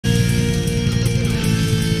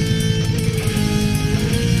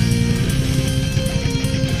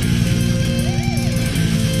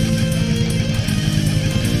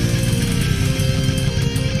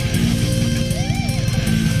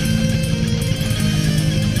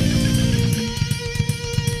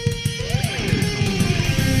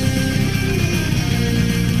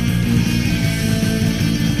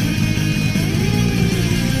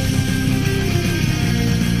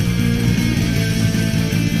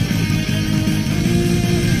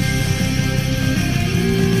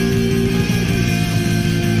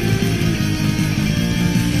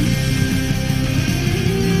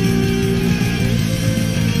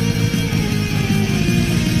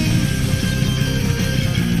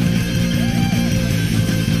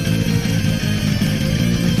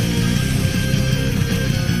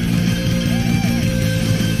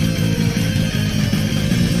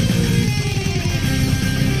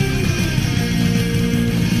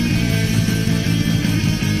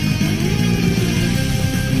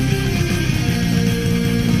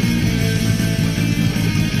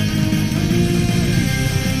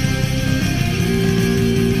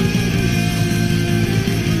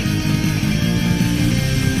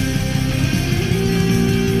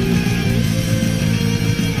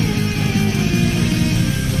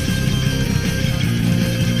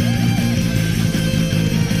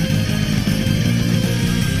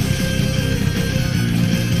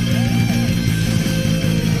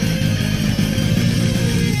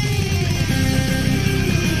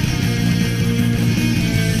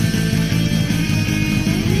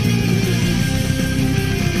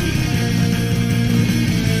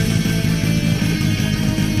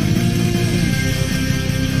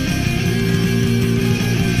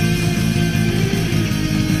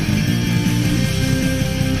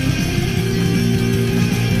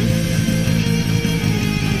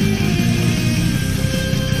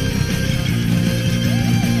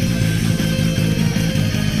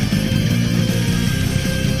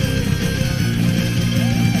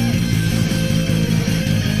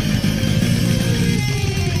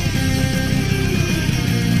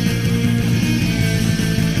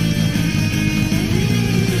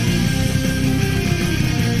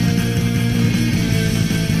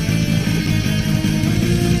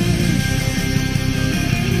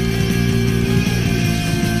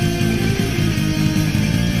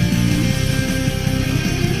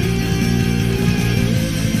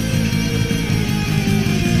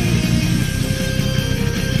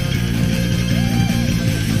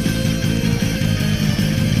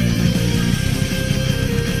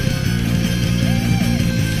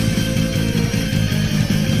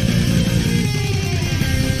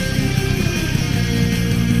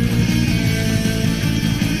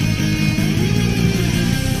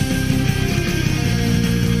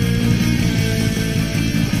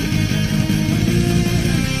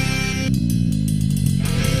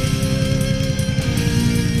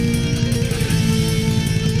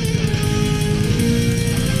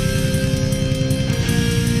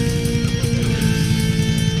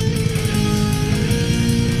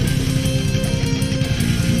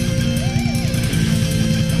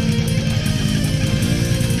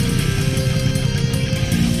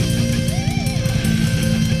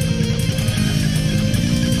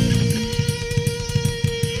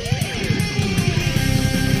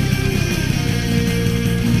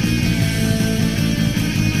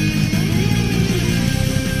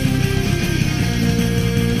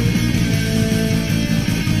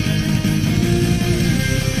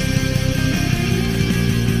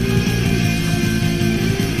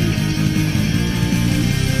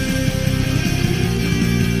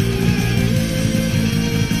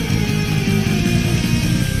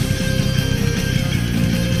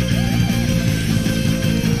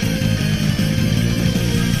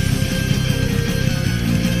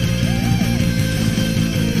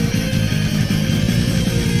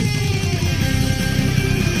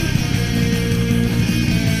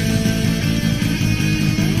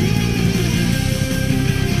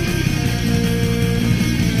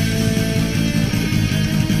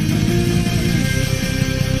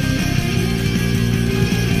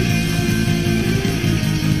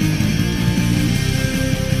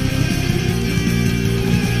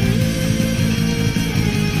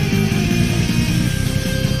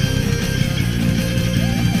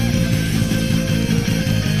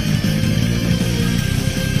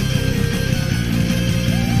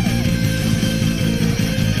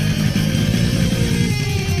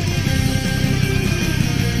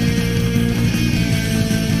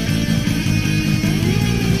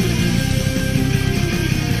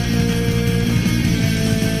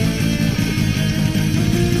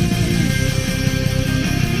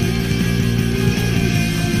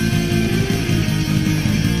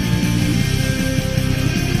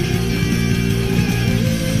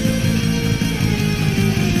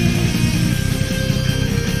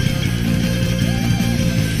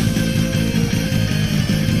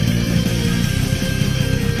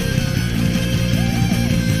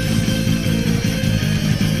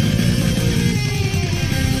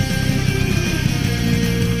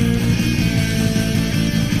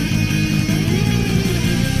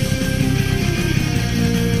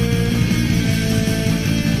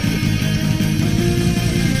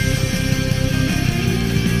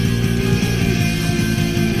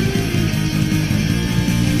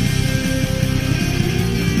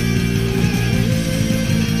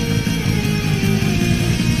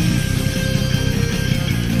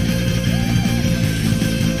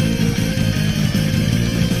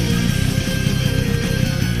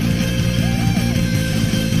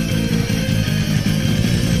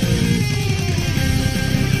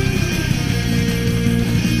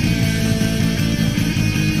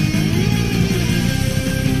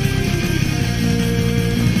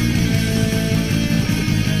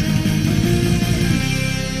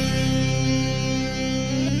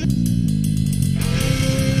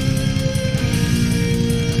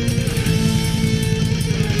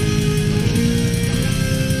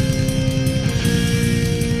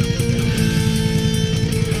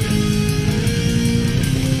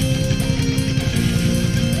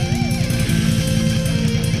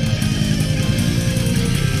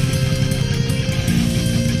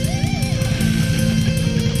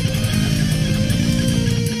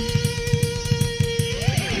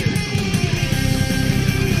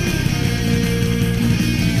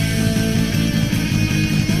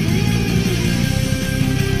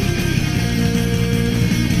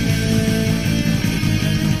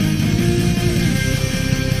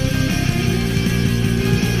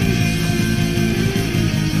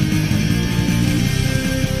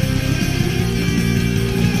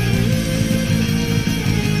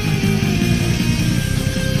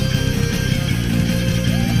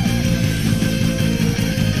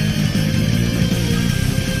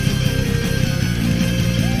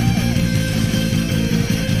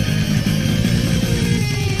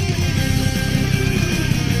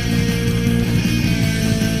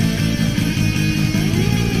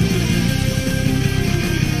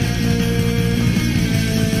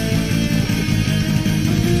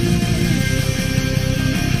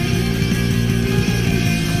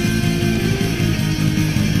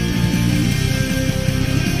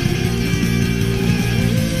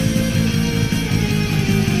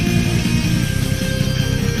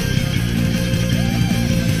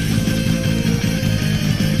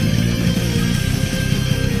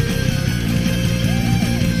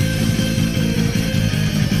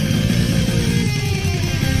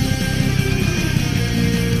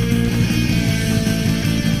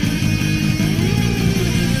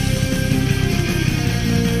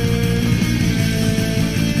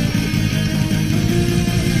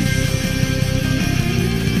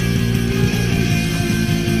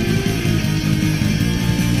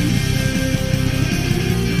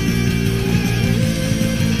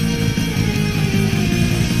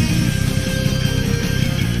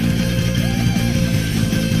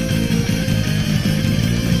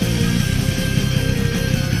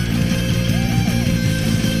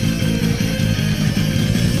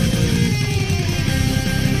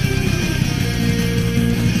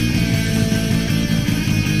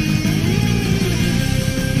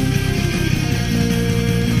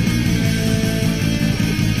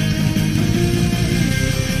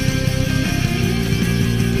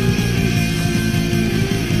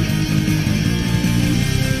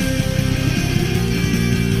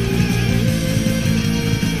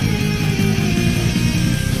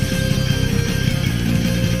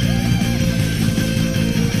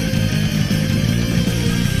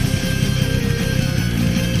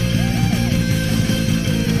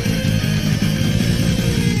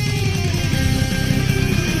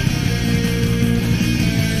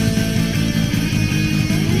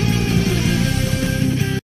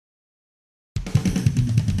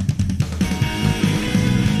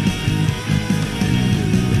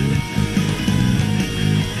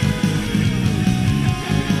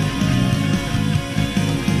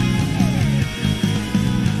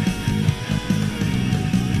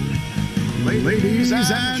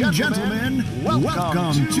Ladies and gentlemen,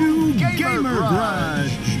 welcome to Gamer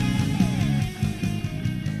Grudge.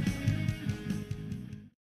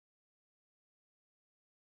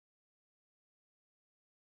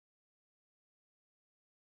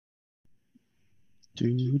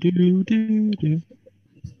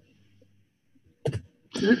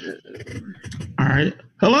 All right.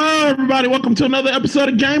 Hello, everybody. Welcome to another episode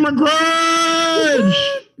of Gamer Grudge.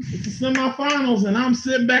 It's the semifinals, and I'm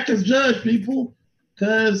sitting back as judge, people,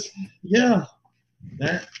 because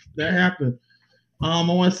that happened. I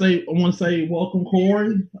want to say welcome,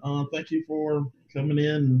 Corey. Thank you for coming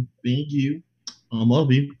in and being you. I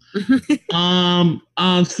love you.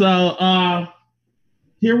 So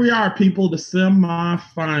here we are, people. The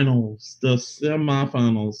semifinals.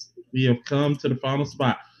 We have come to the final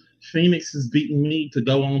spot. Phoenix has beaten me to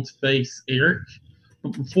go on to face Eric.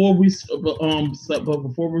 But before we introduce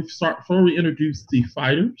the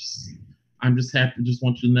fighters, I'm just happy. Just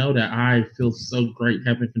want you to know that I feel so great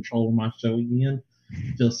having control of my show again.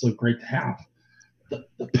 It feels so great to have the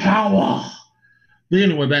power. But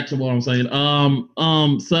anyway, back to what I'm saying.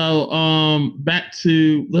 Back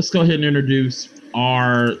to, let's go ahead and introduce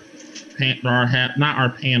not our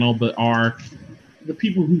panel, but the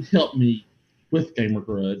people who helped me with Gamer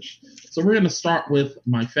Grudge. So we're going to start with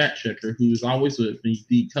my fact checker, who is always with me,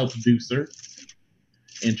 the co-producer,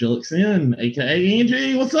 Angelic Sin, aka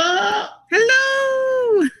Angie. What's up?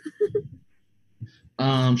 Hello.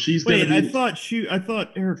 She's Wait, gonna I thought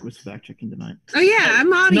Eric was fact checking tonight. Oh yeah, I'm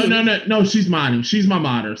modding. No, she's modding. She's my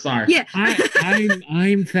modder. Sorry. Yeah.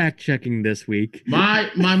 I'm fact checking this week. My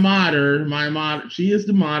modder. She is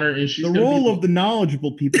the modder, and she's the role of the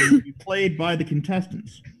knowledgeable people will be played by the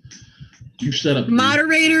contestants. You shut up.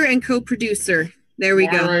 Moderator and co-producer. There we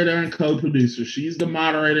go. Moderator and co-producer. She's the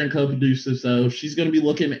moderator and co-producer, so she's going to be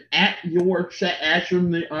looking at your chat, at your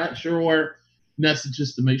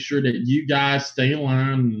messages to make sure that you guys stay in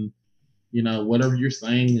line and whatever you're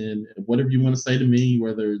saying and whatever you want to say to me,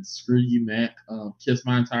 whether it's screw you, Mac, kiss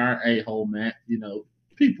my entire a-hole, Mac,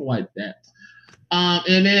 people like that.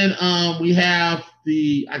 And then we have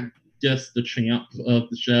the champ of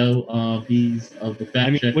the show. He's of the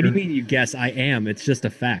fact checker. What do you mean you guess? I am. It's just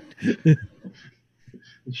a fact.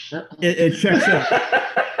 Shut up. It checks out.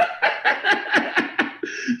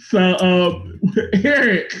 So,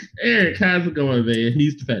 Eric, how's it going, man?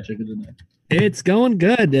 He's the fact checker tonight. It's going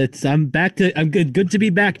good. I'm good to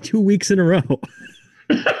be back 2 weeks in a row.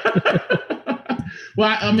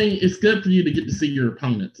 Well, I mean, it's good for you to get to see your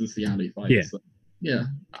opponents and see how they fight. Yeah. So, yeah.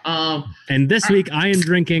 And this week I am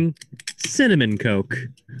drinking cinnamon Coke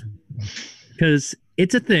because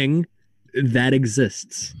it's a thing that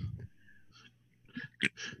exists.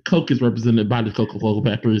 Coke is represented by the Coca-Cola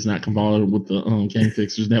factory. It's not combined with the Game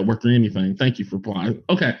Fixers Network or anything. Thank you for applying.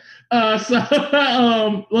 Okay.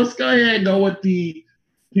 So let's go ahead and go with the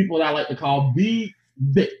people that I like to call the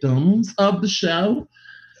victims of the show.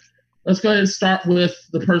 Let's go ahead and start with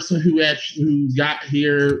the person who got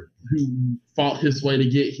here, who fought his way to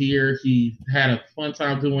get here. He had a fun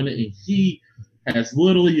time doing it, and he has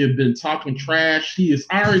literally been talking trash. He is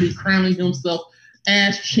already crowning himself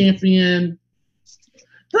as champion.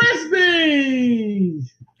 Frisbee!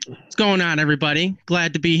 What's going on, everybody?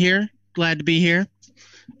 Glad to be here.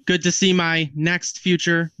 Good to see my next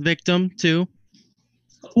future victim, too.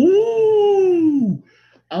 Ooh!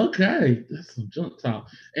 Okay. That's some junk talk.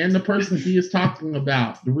 And the person he is talking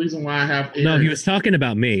about, the reason why I have Eric. No, he was talking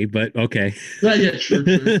about me, but okay. Yeah, true.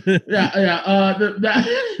 Yeah.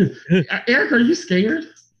 Eric, are you scared?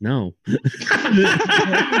 No.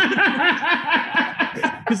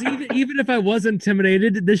 Because even if I was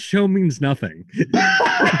intimidated, this show means nothing.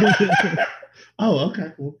 Oh,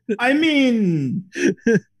 okay. Cool. I mean,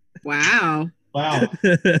 Wow.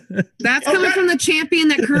 That's coming from the champion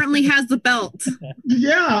that currently has the belt.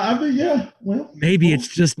 Yeah, I mean, yeah. Well, maybe it's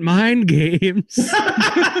just mind games.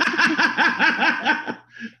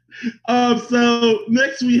 So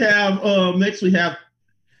next we have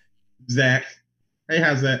Zach. Hey,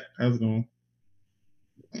 how's it going?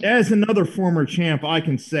 as another former champ, I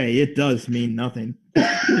can say it does mean nothing. In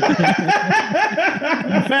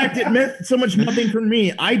fact, it meant so much nothing for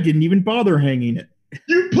me, I didn't even bother hanging it.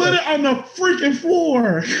 You put it on the freaking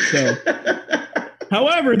floor. So,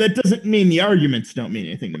 however, that doesn't mean the arguments don't mean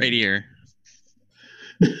anything to me. Right here.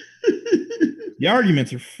 The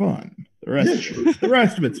arguments are fun. The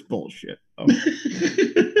rest of it's bullshit. Oh.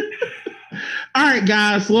 All right,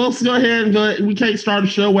 guys. So let's go ahead and go. We can't start a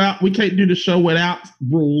show out. We can't do the show without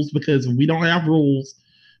rules, because if we don't have rules,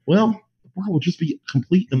 well, the world will just be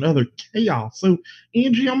complete and utter chaos. So,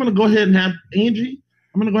 Angie, I'm going to go ahead and have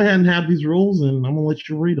these rules, and I'm going to let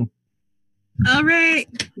you read them. All right.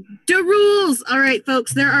 The rules. All right,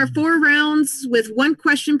 folks. There are 4 rounds with 1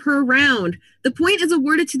 question per round. The point is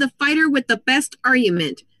awarded to the fighter with the best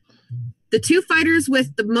argument. The 2 fighters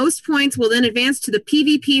with the most points will then advance to the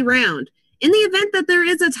PvP round. In the event that there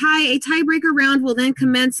is a tiebreaker round will then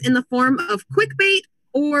commence in the form of quick bait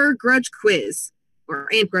or grudge quiz.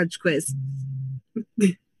 And grudge quiz.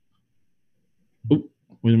 Oh,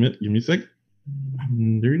 wait a minute. Give me a sec.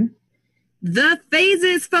 There you go. The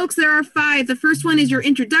phases, folks, there are 5. The first one is your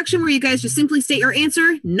introduction, where you guys just simply state your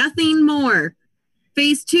answer, nothing more.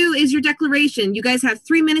 Phase 2 is your declaration. You guys have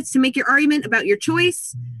 3 minutes to make your argument about your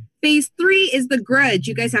choice. Phase 3 is the grudge.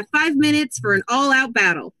 You guys have 5 minutes for an all-out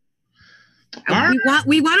battle.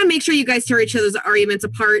 We want to make sure you guys tear each other's arguments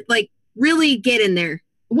apart. Like, really get in there.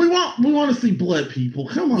 We want to see blood, people.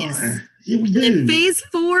 Come on. Yes. Yeah, we do. And phase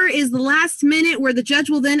 4 is the last minute, where the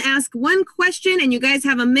judge will then ask 1 question and you guys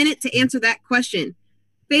have a minute to answer that question.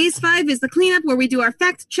 Phase 5 is the cleanup, where we do our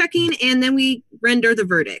fact checking and then we render the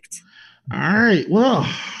verdict. All right. Well,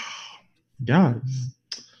 guys,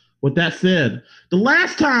 with that said, the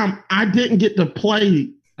last time I didn't get to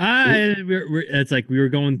play. It's like we were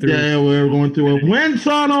going through. Yeah, we were going through a wind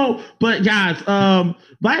tunnel. But guys,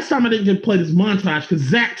 last time I didn't get to play this montage because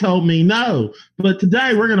Zach told me no. But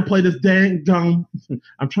today we're gonna play this daggone.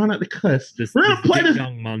 I'm trying not to cuss. We're gonna play this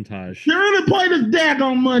montage. We're gonna play this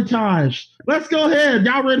daggone montage. Let's go ahead.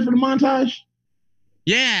 Y'all ready for the montage?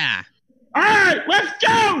 Yeah. All right, let's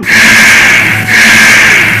go.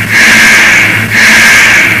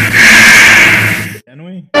 Can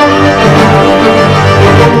we?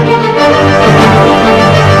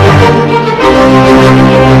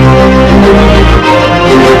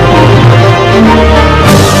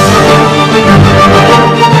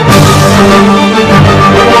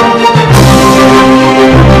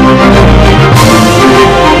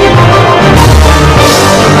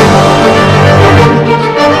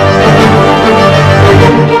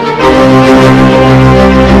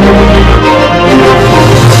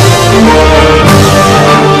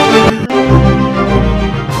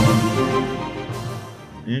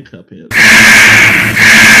 And Cuphead.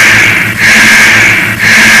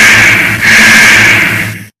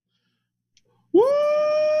 Woo!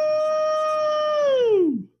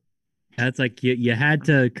 That's like you had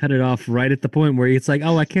to cut it off right at the point where it's like,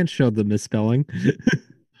 oh, I can't show the misspelling.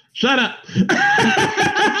 Shut up.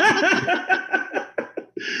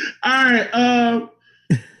 All right. All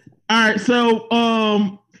right. So,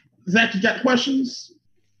 Zach, you got questions?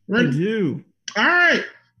 Ready? I do. All right.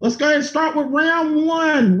 Let's go ahead and start with round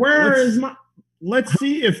 1. Let's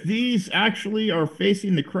see if these actually are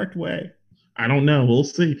facing the correct way. I don't know. We'll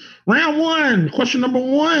see. Round 1. Question number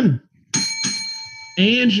 1.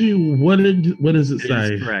 Angie, what does it say?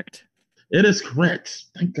 It is correct. It is correct.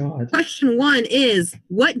 Thank God. Question 1 is,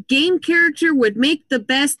 what game character would make the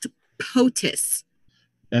best POTUS?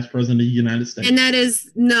 That's President of the United States. And that is,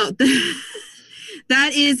 no.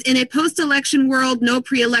 That is, in a post-election world, no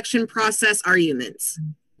pre-election process arguments.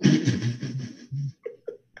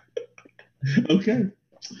 Okay.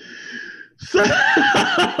 So, you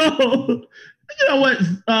know what?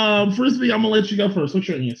 Frisbee, I'm going to let you go first. What's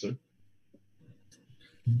your answer?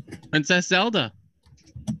 Princess Zelda.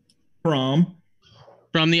 From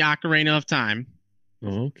the Ocarina of Time.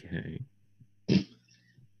 Okay.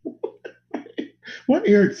 What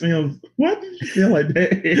Eric sounds? Why did you feel like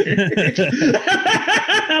that?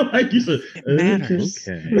 Like you said, Okay.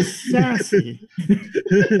 Sassy.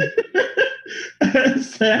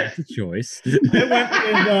 That's a choice. I went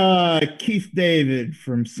with Keith David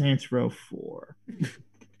from Saints Row 4.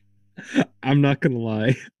 I'm not gonna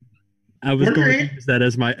lie. I was going to use that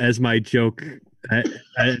as my joke. I've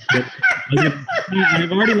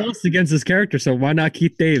already lost against this character, so why not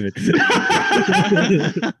Keith David?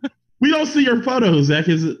 We don't see your photos, Zach.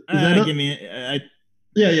 Is that give me?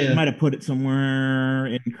 Yeah. I might have put it somewhere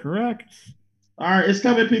incorrect. All right, it's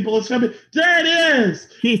coming, people. It's coming. There it is.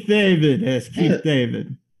 Keith David. Yes, Keith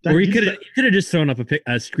David. Or you could have just thrown up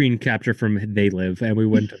a screen capture from They Live, and we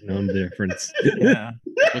wouldn't have known the difference. Yeah,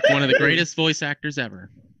 with one of the greatest voice actors ever.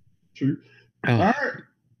 True. Oh.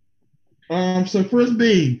 All right. So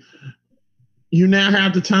Frisbee, you now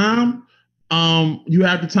have the time. You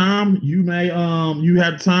have the time. You may. You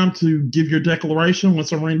have time to give your declaration.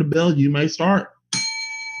 Once I ring the bell, you may start.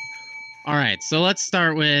 All right. So let's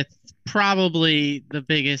start with probably the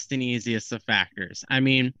biggest and easiest of factors. I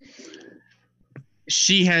mean,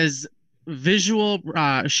 she has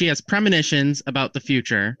she has premonitions about the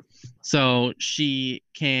future, so she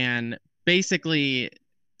can basically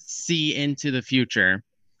see into the future.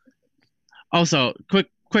 Also,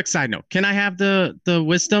 quick side note: can I have the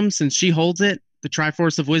wisdom since she holds it? the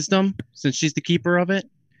Triforce of Wisdom, since she's the keeper of it?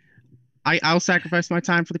 I'll sacrifice my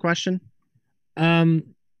time for the question. Yeah,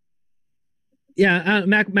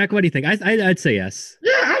 Mac, what do you think? I'd say yes.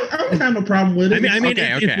 Yeah, I don't have no problem with it. I mean,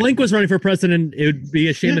 Okay, if Link was running for president, it would be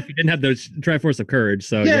a shame if he didn't have those Triforce of Courage.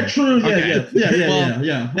 So yeah, true. Yeah, Okay.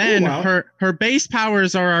 yeah. Then Oh, wow. her base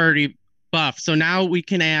powers are already buff, so now we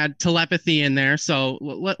can add telepathy in there. So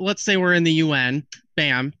let's say we're in the UN.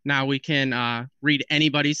 Bam! Now we can read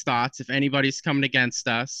anybody's thoughts. If anybody's coming against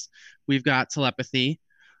us, we've got telepathy.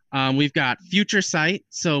 We've got future sight,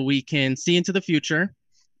 so we can see into the future.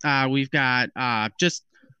 We've got just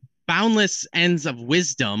boundless ends of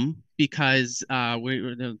wisdom, because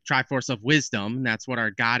we're the Triforce of Wisdom, and that's what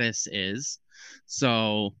our goddess is.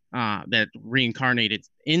 So that reincarnated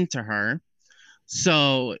into her.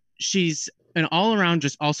 So she's an all-around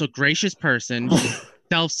just also gracious person,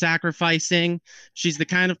 self-sacrificing. She's the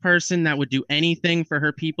kind of person that would do anything for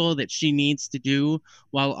her people that she needs to do,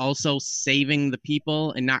 while also saving the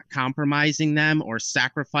people and not compromising them or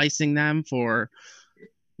sacrificing them for,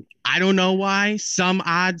 I don't know why, some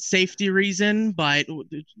odd safety reason, but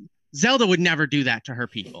Zelda would never do that to her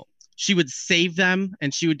people. She would save them,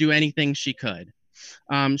 and she would do anything she could.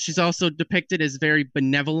 She's also depicted as very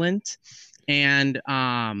benevolent and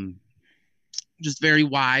just very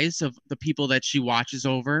wise of the people that she watches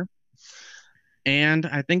over. And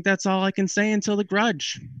I think that's all I can say until The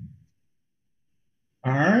Grudge.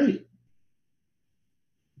 All right.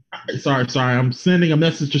 Sorry. I'm sending a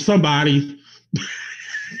message to somebody.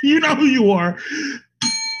 You know who you are.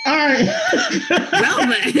 All right. Well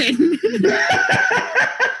then.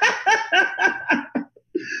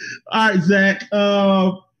 All right, Zach.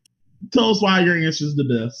 Tell us why your answer is the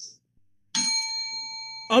best.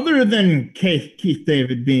 Other than Keith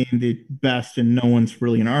David being the best, and no one's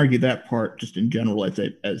really going to argue that part, just in general, as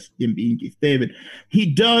him being Keith David, he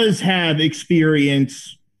does have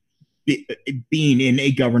experience being in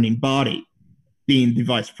a governing body, being the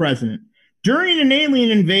vice president, during an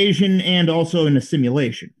alien invasion and also in a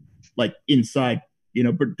simulation, like inside,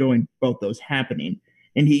 doing both those happening.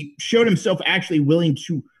 And he showed himself actually willing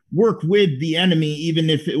to work with the enemy, even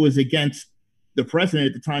if it was against the president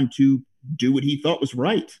at the time, to do what he thought was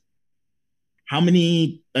right.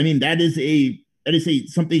 That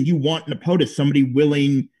is something you want in a POTUS, somebody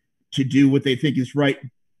willing to do what they think is right,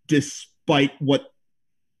 despite what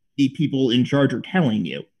the people in charge are telling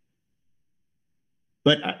you.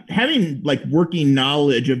 But having working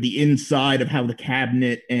knowledge of the inside of how the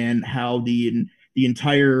cabinet and how the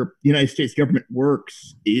entire United States government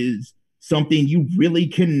works is something you really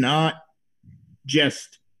cannot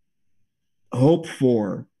just hope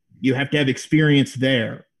for. You have to have experience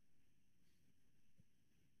there.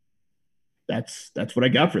 That's what I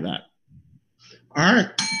got for that. All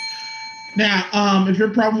right. Now, if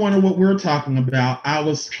you're probably wondering what we're talking about, I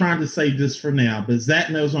was trying to say this for now, but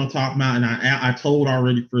Zach knows what I'm talking about, and I told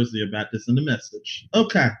already Frizzy about this in the message.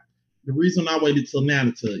 Okay. The reason I waited till now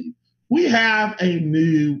to tell you, we have a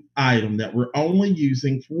new item that we're only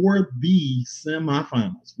using for the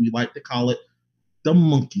semifinals. We like to call it the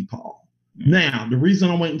monkey paw. Now, the reason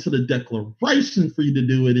I'm waiting until the declaration for you to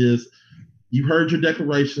do it is, you heard your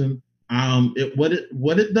declaration. What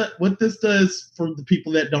this does for the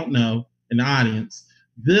people that don't know in the audience,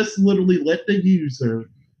 this literally let the user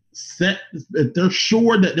set, if they're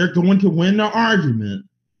sure that they're going to win the argument,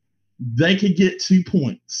 they could get 2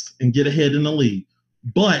 points and get ahead in the lead.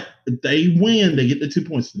 But if they win, they get the 2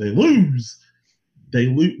 points. If they lose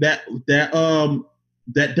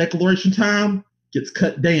that declaration time gets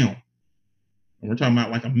cut down. And we're talking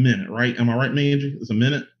about a minute, right? Am I right, Manji? It's a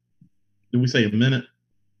minute? Did we say a minute?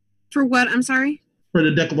 For what? I'm sorry? For the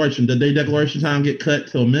declaration. Did their declaration time get cut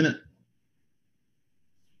to a minute?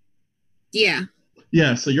 Yeah.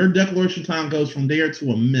 Yeah, so your declaration time goes from there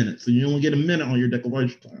to a minute. So you only get a minute on your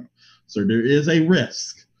declaration time. So there is a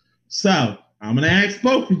risk. So I'm going to ask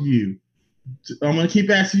both of you. I'm going to keep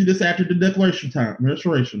asking you this after the declaration time.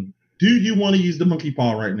 Restoration. Do you want to use the monkey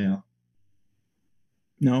paw right now?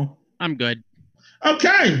 No. I'm good.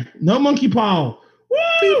 Okay. No monkey paw.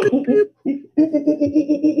 Woo!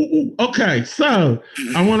 Okay, so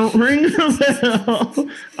I want to ring the bell.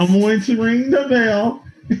 I'm going to ring the bell.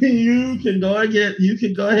 You can go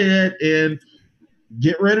ahead and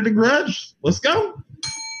get ready to grudge. Let's go.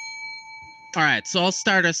 All right, so I'll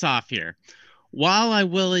start us off here. While I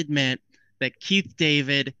will admit that Keith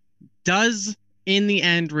David does, in the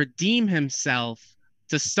end, redeem himself,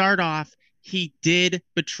 to start off, he did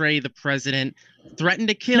betray the president, threatened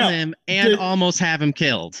to kill him, and almost have him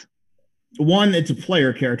killed. One, it's a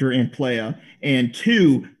player character and playa. And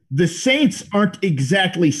two, the saints aren't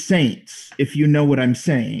exactly saints, if you know what I'm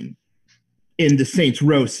saying. in the Saints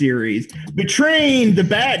Row series. Betraying the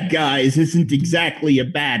bad guys isn't exactly a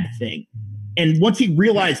bad thing. And once he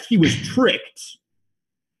realized he was tricked,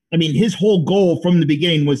 I mean, his whole goal from the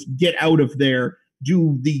beginning was get out of there,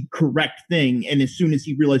 do the correct thing. And as soon as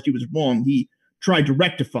he realized he was wrong, he tried to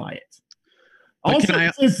rectify it. Also,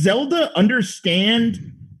 does Zelda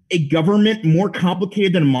understand a government more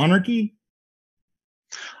complicated than a monarchy?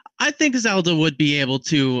 I think Zelda would be able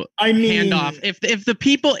to hand off if the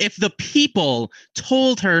people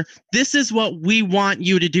told her this is what we want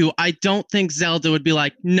you to do. I don't think Zelda would be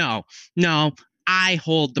like, no, I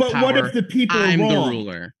hold the power. But what if the people are wrong? I'm the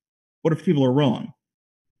ruler. What if people are wrong?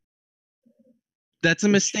 That's a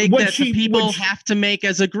mistake that the people have to make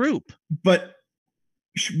as a group. But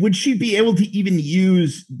would she be able to even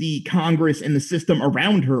use the Congress and the system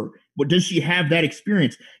around her? What does she have that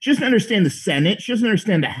experience? She doesn't understand the Senate. She doesn't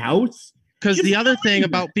understand the House. Because the other thing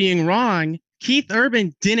about being wrong, Keith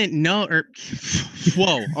Urban didn't know.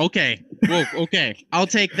 Whoa. Okay. I'll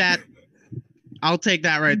take that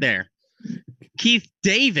right there. Keith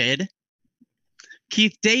David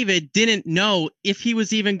didn't know if he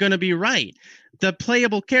was even going to be right. The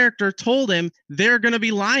playable character told him they're going to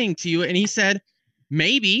be lying to you, and he said,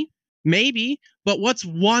 maybe, but what's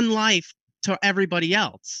one life to everybody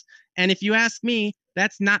else? And if you ask me,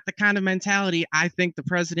 that's not the kind of mentality I think the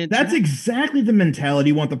president. That's exactly the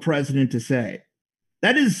mentality you want the president to say.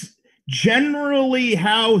 That is generally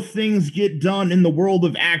how things get done in the world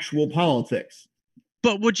of actual politics.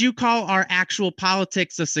 But would you call our actual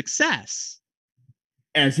politics a success?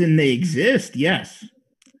 As in they exist, yes.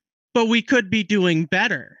 But we could be doing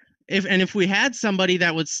better. If we had somebody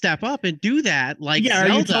that would step up and do that, like Zelda,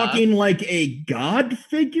 are you talking like a god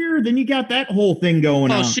figure? Then you got that whole thing going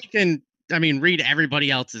on. Well, she can, read everybody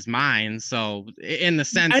else's mind. So in the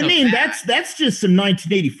sense, that's just some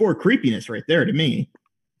 1984 creepiness right there to me.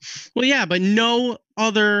 Well, yeah, but no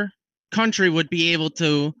other country would be able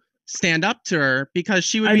to stand up to her because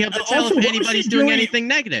she would be able to tell if anybody's doing anything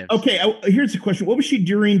negative. Okay, here's the question: what was she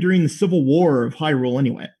doing during the Civil War of Hyrule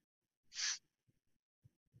anyway?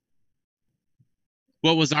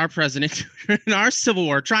 What was our president in our Civil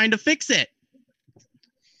War? Trying to fix it.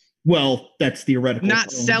 Well, that's theoretical. Not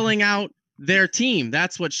selling out their team.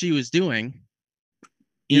 That's what she was doing.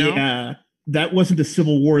 Yeah, that wasn't the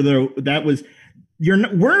Civil War, though. That was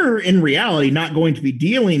we're in reality not going to be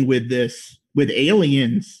dealing with this with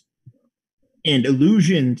aliens and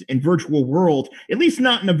illusions and virtual world, at least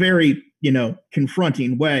not in a very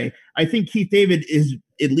confronting way. I think Keith David is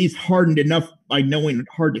at least hardened enough by knowing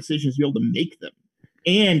hard decisions to be able to make them.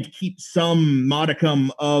 And keep some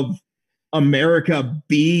modicum of America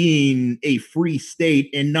being a free state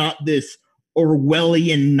and not this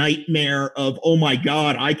Orwellian nightmare of, oh my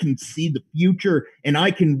God, I can see the future and I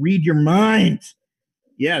can read your mind.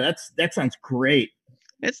 Yeah, that sounds great.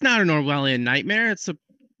 It's not an Orwellian nightmare. It's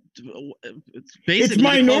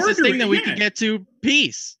basically the closest thing that we could get to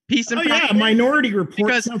peace and yeah, Minority Report.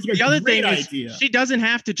 Because sounds like the other thing idea. Is she doesn't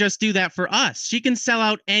have to just do that for us. She can sell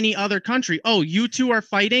out any other country. Oh, you two are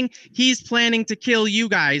fighting. He's planning to kill you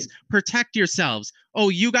guys. Protect yourselves. Oh,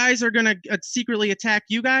 you guys are gonna secretly attack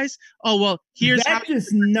you guys. Oh well, here's that how. Does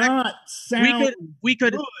not sound. We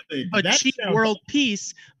could achieve world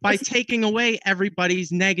peace by taking away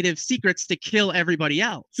everybody's negative secrets to kill everybody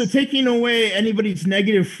else. So taking away anybody's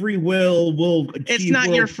negative free will will. It's not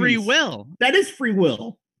your free will. That is free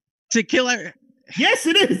will. To kill her. Yes,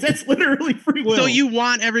 it is. That's literally free will. So you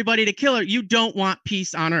want everybody to kill her. You don't want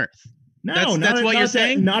peace on Earth. No, that's what you're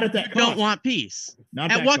saying? Not at that cost. You don't want peace.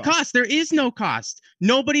 Not at what cost? There is no cost.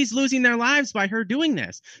 Nobody's losing their lives by her doing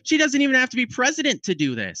this. She doesn't even have to be president to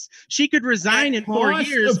do this. She could resign in 4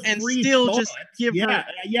 years and still just give her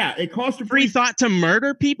it costs free thought to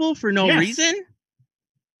murder people for no reason.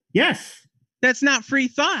 Yes. That's not free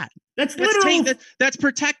thought. That's literally that's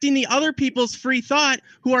protecting the other people's free thought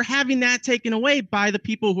who are having that taken away by the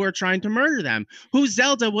people who are trying to murder them, who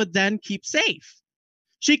Zelda would then keep safe.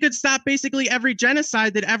 She could stop basically every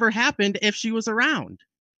genocide that ever happened if she was around.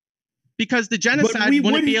 Because the genocide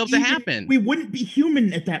wouldn't be able to happen. We wouldn't be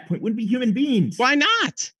human at that point. Wouldn't be human beings. Why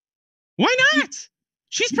not? Why not?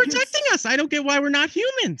 She's protecting us. I don't get why we're not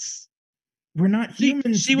humans. We're not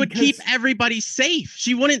humans. She would keep everybody safe.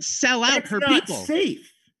 She wouldn't sell out her people. Safe.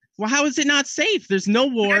 Well, how is it not safe? There's no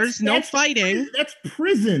wars, no fighting. That's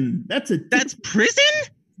prison. That's prison?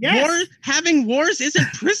 Yes. Having wars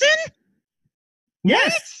isn't prison?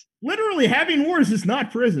 Yes. Literally, having wars is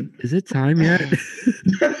not prison. Is it time yet?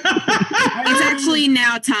 It's actually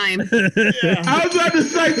now time. Yeah. I was about to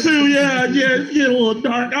say too, yeah, it's getting a little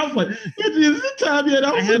dark. I was like, is it time yet?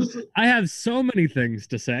 I have so many things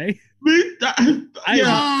to say. Yeah.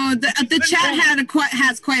 Oh, the chat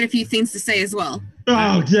has quite a few things to say as well.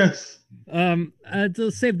 Oh, yes.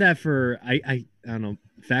 To save that for I don't know,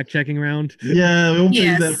 fact checking round. Yeah, we'll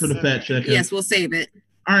Yes. save that for the fact checker. Yes, we'll save it.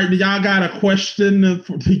 All right, y'all got a question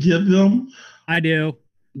to give them? I do.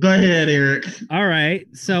 Go ahead, Eric. All right.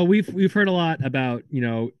 So we've heard a lot about,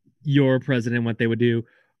 your president, what they would do.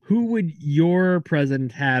 Who would your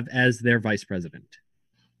president have as their vice president?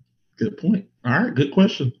 Good point. All right, good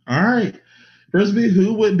question. All right. Frisbee,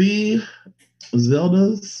 who would be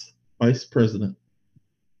Zelda's vice president?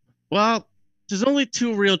 Well, there's only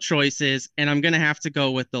two real choices, and I'm gonna have to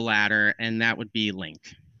go with the latter, and that would be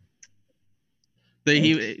Link.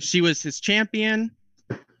 She was his champion.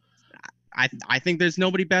 I think there's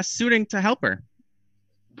nobody best suiting to help her.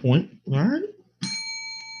 Point. All right.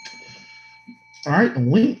 All right,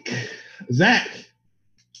 Link. Zach.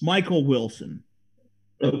 Michael Wilson.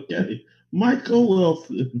 Okay. Michael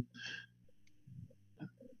Wilson.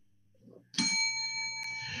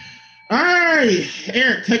 All right,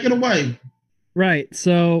 Eric, take it away. Right.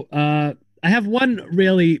 So I have one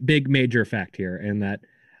really big major fact here, in that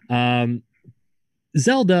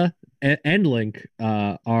Zelda and Link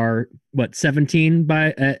are 17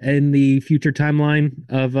 in the future timeline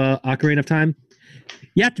of Ocarina of Time.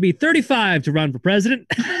 You have to be 35 to run for president.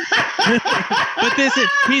 But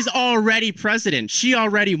he's already president. She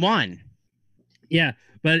already won. Yeah,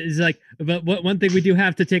 but it's like, but one thing we do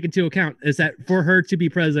have to take into account is that for her to be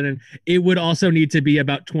president, it would also need to be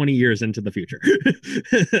about 20 years into the future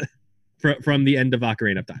from the end of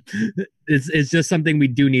Ocarina of Time. It's just something we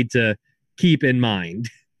do need to keep in mind.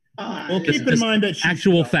 Well, keep in mind that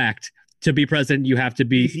actual fact. To be president, you have to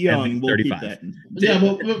be young. 35. Yeah,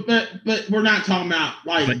 but we're not talking about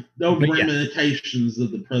the ramifications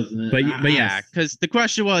of the president. But yeah, because the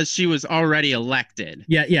question was she was already elected.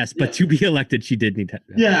 Yeah, yes, but to be elected, she did need to.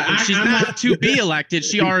 Yeah, she's not to be elected.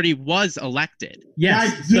 She already was elected.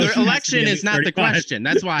 Yes, the election is not the question.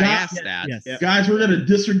 That's why I asked that. Yes. Guys, we're gonna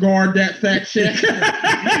disregard that fact check.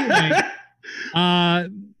 Anyway, I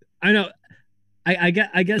know. I guess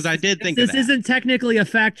because I did think this isn't technically a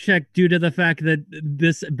fact check due to the fact that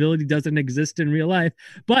this ability doesn't exist in real life,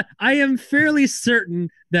 but I am fairly certain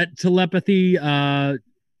that telepathy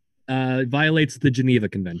violates the Geneva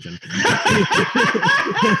Convention.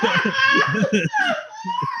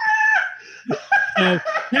 So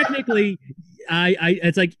technically,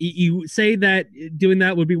 it's like you say that doing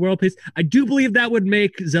that would be world peace. I do believe that would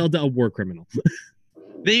make Zelda a war criminal.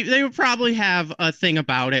 They would probably have a thing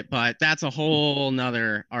about it, but that's a whole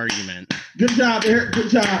nother argument. Good job, Eric. Good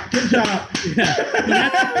job. Yeah,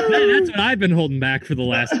 that's what I've been holding back for the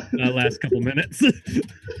last couple minutes.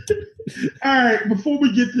 All right, before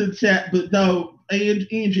we get to the chat, but no,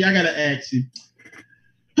 Angie, I gotta ask you,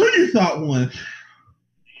 who you thought won?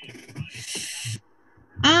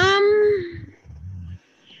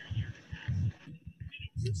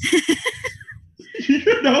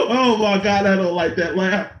 Oh my God, I don't like that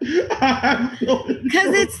laugh.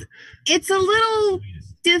 Because it's a little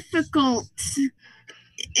difficult.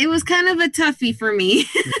 It was kind of a toughie for me.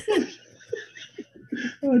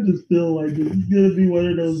 I just feel like it's gonna be one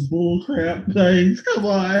of those bull crap things. Come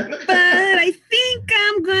on. But I think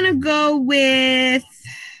I'm gonna go with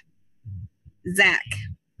Zach.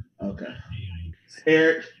 Okay.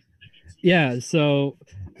 Eric. Yeah, so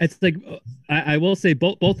it's like I will say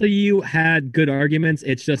both of you had good arguments.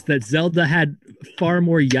 It's just that Zelda had far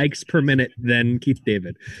more yikes per minute than Keith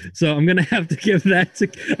David. So I'm gonna have to give that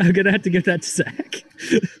to Zach.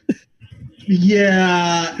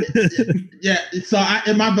 Yeah. So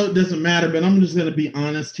and my vote doesn't matter, but I'm just gonna be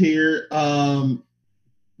honest here.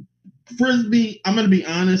 Frisbee, I'm gonna be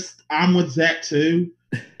honest. I'm with Zach too,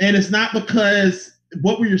 and it's not because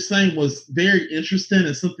what we were saying was very interesting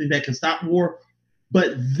and something that can stop war.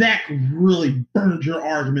 But Zach really burned your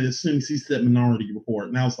argument as soon as he said Minority Report.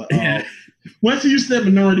 And I was like, oh. Once you said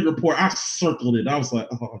Minority Report, I circled it. I was like,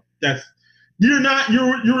 oh, you're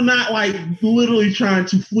not like literally trying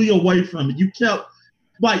to flee away from it. You kept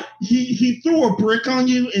like he threw a brick on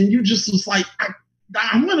you and you just was like,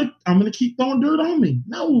 I'm gonna keep throwing dirt on me.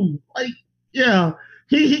 No, like, yeah,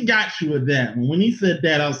 he got you with that. When he said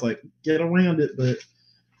that, I was like, get around it, but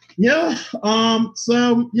yeah,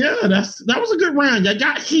 so yeah, that was a good round. I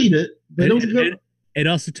got heated, but it was a good. It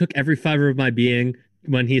also took every fiber of my being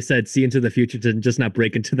when he said "see into the future" to just not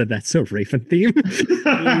break into the "that's so Raven" theme.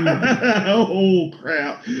 Oh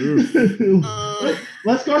crap!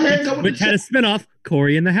 Let's go ahead and go with Which had a spinoff,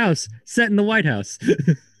 Corey in the House, set in the White House.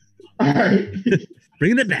 All right.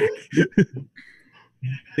 Bringing it back.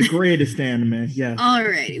 The greatest anime, yeah. All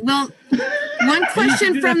right. Well, one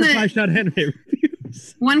question from the Five Shot Anime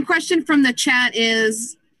Reviews. one question from the chat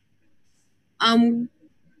is,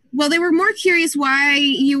 well, they were more curious why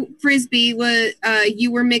you Frisbee was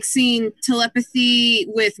you were mixing telepathy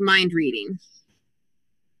with mind reading.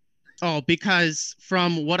 Oh, because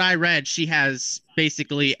from what I read, she has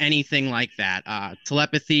basically anything like that.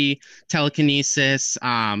 Telepathy, telekinesis,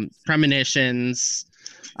 premonitions.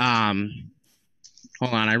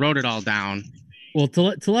 Hold on, I wrote it all down. Well,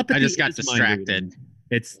 telepathy. I just got is mind distracted. reading.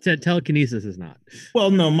 It's telekinesis is not. Well,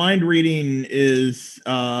 no, mind reading is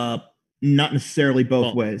not necessarily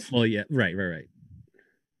both ways. Well, yeah, right.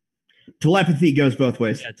 Telepathy goes both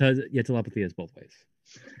ways. Yeah, telepathy is both ways.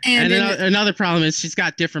 And Another problem is she's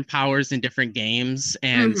got different powers in different games,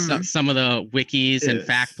 and some of the wikis and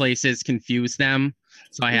fact places confuse them.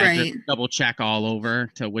 So I had to double check all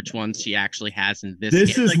over to which ones she actually has in this.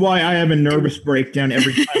 This is why I have a nervous breakdown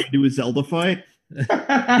every time I do a Zelda fight.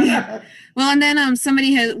 well, and then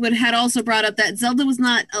somebody had also brought up that Zelda was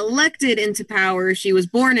not elected into power; she was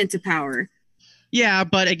born into power. Yeah,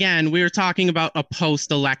 but again, we were talking about a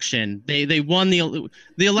post-election. They won the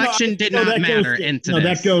election did not matter into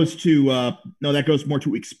this. That goes more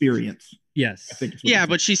to experience. Yes. I think yeah,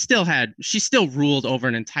 but she still ruled over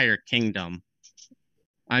an entire kingdom.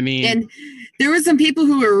 I mean, and there were some people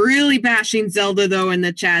who were really bashing Zelda though in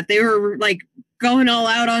the chat. They were like going all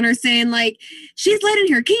out on her, saying like she's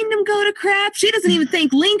letting her kingdom go to crap. She doesn't even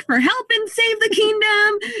thank Link for helping save the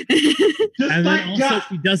kingdom. And then also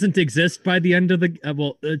she doesn't exist by the end of the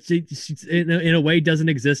she in a way doesn't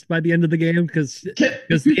exist by the end of the game because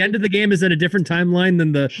the end of the game is at a different timeline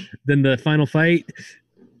than the final fight.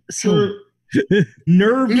 So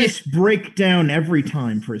nervous breakdown every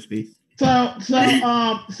time, Frisbee. So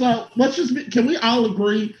let's can we all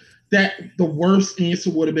agree that the worst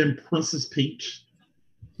answer would have been Princess Peach?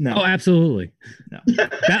 No. Oh, absolutely. No.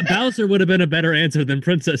 That Bowser would have been a better answer than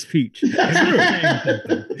Princess Peach.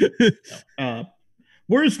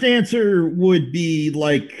 Worst answer would be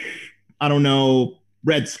like, I don't know,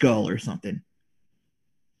 Red Skull or something.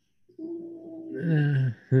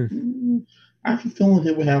 I have a feeling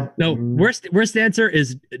it would have. No, worst answer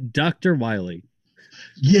is Dr. Wily.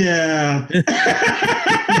 Yeah.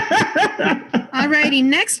 Alrighty,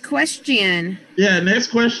 next question. Yeah, next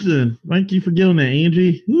question. Thank you for giving that,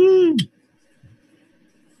 Angie. Woo.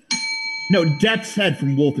 No, Death's Head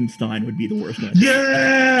from Wolfenstein would be the worst answer.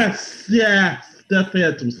 Yes. Death's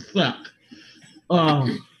Head to suck.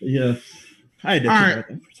 Yes. I had to think about that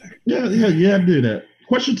for a second. Yeah, do that.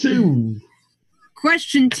 Question 2.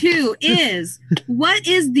 Question 2 is, what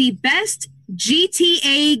is the best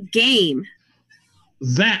GTA game?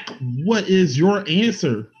 Zach, what is your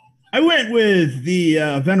answer? I went with the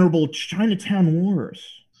venerable Chinatown Wars.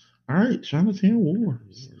 All right, Chinatown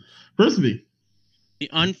Wars. Frisbee. The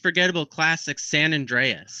unforgettable classic San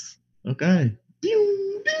Andreas. Okay.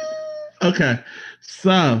 Okay.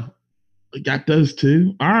 So we got those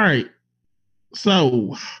two. All right.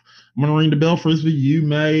 So I'm gonna ring the bell, Frisbee. You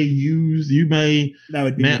may. That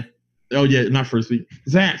would be me. Oh yeah, not Frisbee.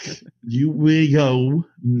 Zach, you will go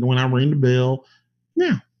when I ring the bell.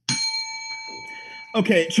 Now.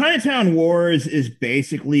 Okay, Chinatown Wars is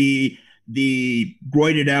basically the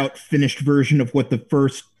roided out, finished version of what the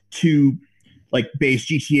first two base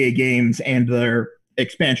GTA games and their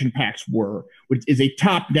expansion packs were, which is a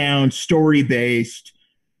top-down, story-based,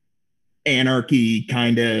 anarchy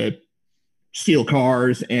kind of steal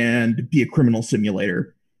cars and be a criminal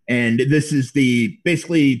simulator. And this is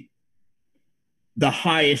basically the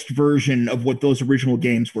highest version of what those original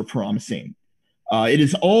games were promising. It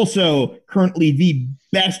is also currently the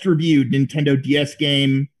best reviewed Nintendo DS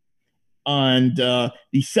game and the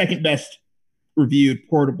second best reviewed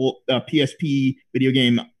portable PSP video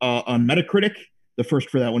game on Metacritic. The first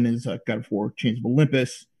for that one is God of War: Chains of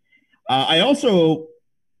Olympus. I also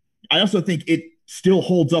think it still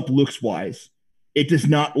holds up looks-wise. It does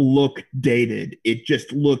not look dated. It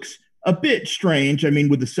just looks a bit strange. I mean,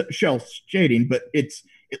 with the shell shading, but it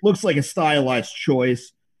looks like a stylized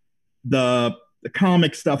choice. The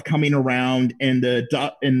comic stuff coming around and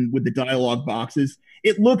with the dialogue boxes,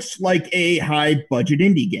 it looks like a high budget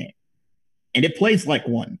indie game, and it plays like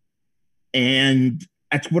one. And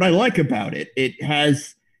that's what I like about it. It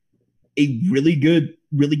has a really good,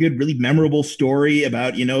 really memorable story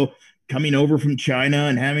about, coming over from China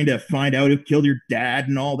and having to find out who killed your dad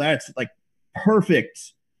and all that. It's like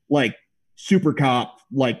perfect, like super cop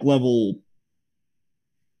like level,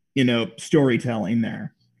 storytelling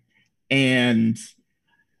there. And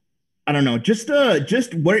I don't know, just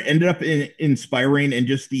what it ended up inspiring, and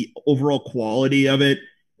just the overall quality of it,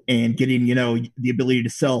 and getting the ability to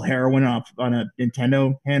sell heroin off on a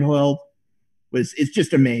Nintendo handheld it's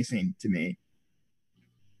just amazing to me.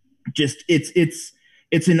 Just it's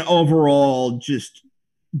an overall just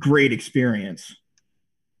great experience,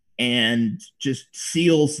 and just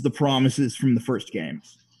seals the promises from the first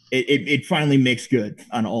games. It finally makes good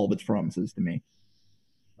on all of its promises to me.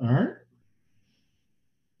 All right.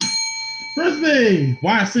 First thing,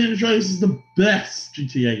 why San Andreas is the best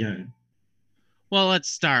GTA game? Well, let's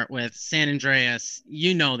start with San Andreas.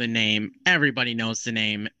 You know the name. Everybody knows the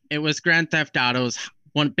name. It was Grand Theft Auto's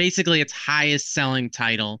basically its highest selling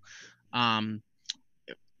title. And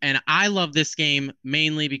I love this game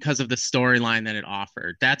mainly because of the storyline that it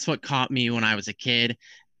offered. That's what caught me when I was a kid.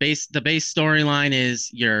 The base storyline is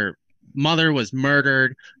your mother was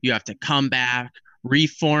murdered. You have to come back,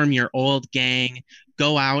 reform your old gang,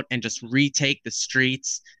 go out and just retake the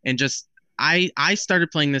streets. And just I started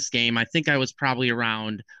playing this game. I think I was probably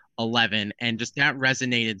around 11, and just that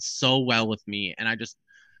resonated so well with me. And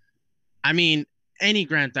I mean, any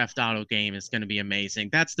Grand Theft Auto game is going to be amazing.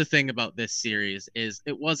 That's the thing about this series, is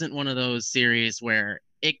it wasn't one of those series where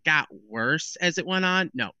it got worse as it went on.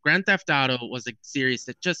 No, Grand Theft Auto was a series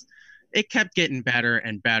that it kept getting better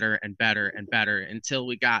and better and better and better until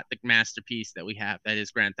we got the masterpiece that we have, that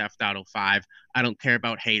is Grand Theft Auto 5. I don't care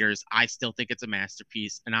about haters. I still think it's a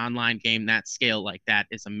masterpiece. An online game that scale like that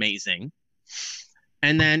is amazing.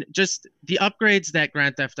 And then just the upgrades that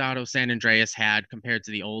Grand Theft Auto San Andreas had compared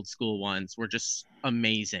to the old school ones were just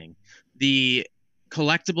amazing. The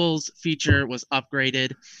collectibles feature was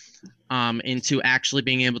upgraded into actually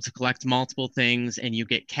being able to collect multiple things, and you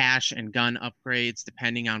get cash and gun upgrades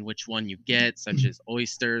depending on which one you get, such as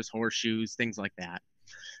oysters, horseshoes, things like that.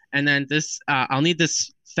 And then this, I'll need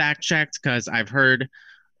this fact checked because I've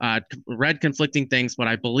read conflicting things, but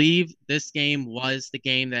I believe this game was the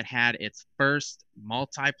game that had its first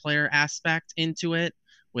multiplayer aspect into it,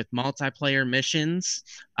 with multiplayer missions.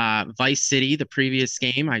 Vice City, the previous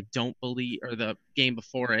game, I don't believe, or the game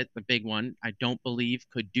before it, the big one, I don't believe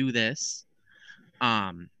could do this.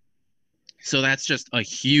 So that's just a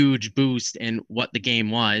huge boost in what the game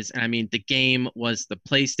was. And I mean, the game was the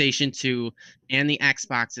PlayStation 2 and the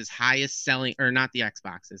Xbox's highest selling, or not the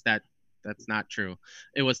Xbox's, that's not true.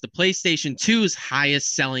 It was the PlayStation 2's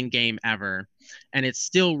highest selling game ever. And it's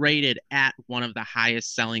still rated at one of the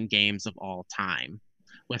highest selling games of all time,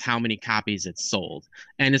 with how many copies it's sold.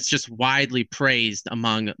 And it's just widely praised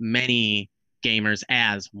among many gamers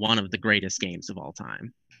as one of the greatest games of all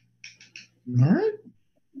time. All right.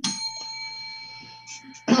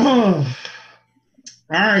 All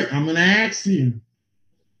right, I'm going to ask you,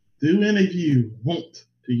 do any of you want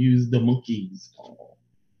to use the monkey's paw?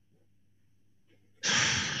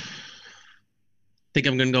 Think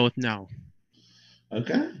I'm going to go with no.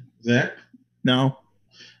 Okay. Zach? No.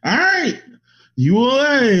 All right. You will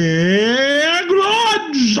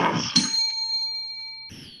acknowledge.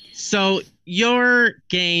 So your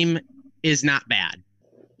game is not bad.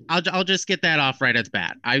 I'll just get that off right at the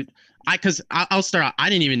bat. I'll start out. I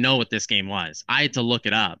didn't even know what this game was. I had to look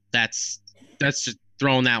it up. That's just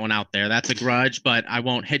throwing that one out there. That's a grudge, but I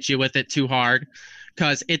won't hit you with it too hard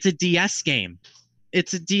because it's a DS game.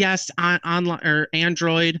 It's a DS on or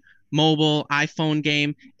Android, mobile, iPhone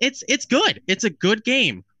game. It's good. It's a good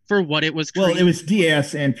game for what it was created. Well, it was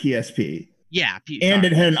DS and PSP. Yeah. And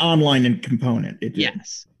it had an online component.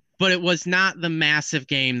 Yes. But it was not the massive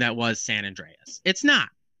game that was San Andreas. It's not.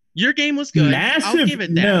 Your game was good. Massive, I'll give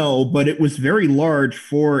it that. No, but it was very large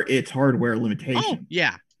for its hardware limitation. Oh,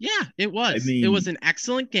 yeah. Yeah, it was. It was an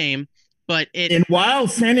excellent game, but And while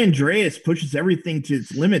San Andreas pushes everything to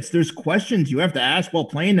its limits, there's questions you have to ask while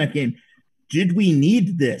playing that game. Did we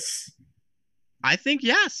need this? I think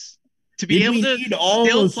yes. To be able to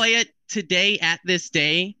still play it today at this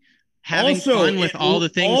day, having fun with all the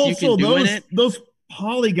things you can do in it. Those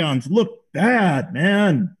polygons look bad,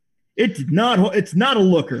 man. It's not a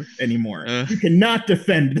looker anymore. You cannot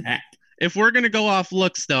defend that. If we're going to go off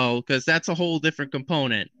looks, though, because that's a whole different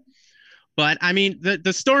component. But, I mean, the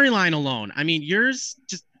storyline alone, I mean, the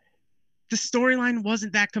storyline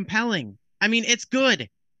wasn't that compelling. I mean, it's good,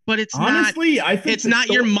 but it's honestly, I think it's not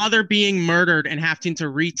your mother being murdered and having to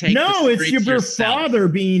retake it's your father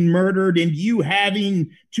being murdered and you having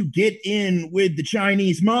to get in with the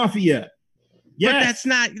Chinese mafia. Yes.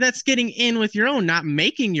 But that's getting in with your own, not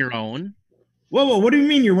making your own. Whoa, what do you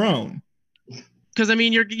mean your own? Because I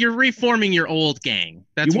mean, you're reforming your old gang.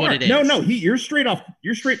 That's what it is. No, you're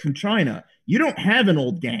straight from China. You don't have an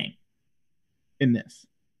old gang in this.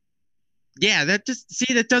 Yeah, that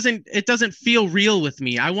doesn't feel real with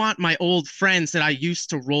me. I want my old friends that I used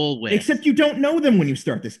to roll with. Except you don't know them when you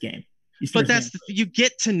start this game. But you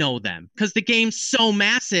get to know them because the game's so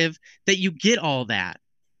massive that you get all that.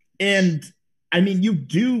 And I mean, you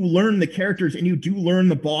do learn the characters and you do learn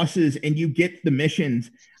the bosses and you get the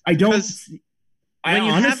missions. It's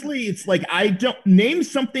like I don't name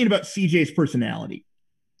something about CJ's personality.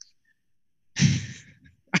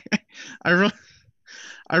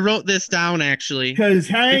 I wrote this down actually because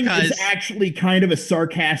Hang is actually kind of a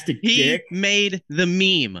sarcastic dick. He made the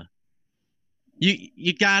meme.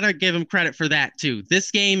 You gotta give him credit for that too. This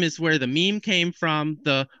game is where the meme came from.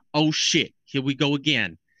 The oh shit, here we go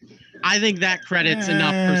again. I think that credit's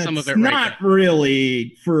enough for some of it. Not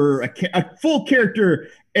really for a full character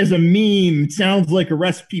as a meme. Sounds like a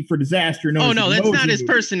recipe for disaster. No, that's not his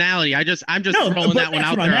personality. I'm just throwing that one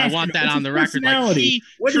out there. I want that on the record. Like he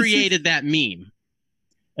created that meme.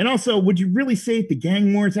 And also, would you really say the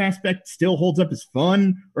gang wars aspect still holds up as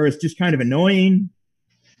fun, or it's just kind of annoying?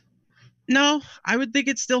 No, I would think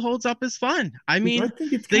it still holds up as fun. I mean,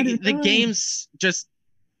 the game's just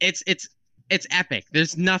it's epic.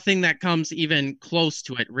 There's nothing that comes even close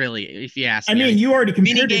to it, really. If you ask me, I mean, you already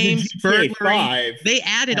compared games, it to GTA 5. They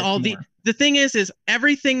added all the thing is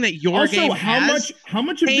everything that your game has. How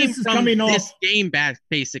much of this is coming off this game back?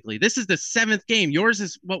 Basically, this is the 7th game. Yours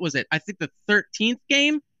is what was it? I think the 13th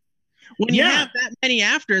game. When you have that many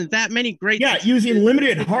that many great using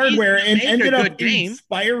limited hardware and ended up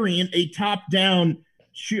inspiring a top-down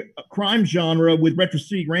crime genre with Retro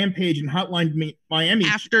City Rampage and Hotline Miami.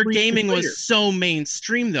 After gaming was so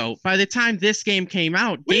mainstream, though, by the time this game came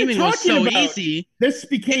out, gaming was so easy. This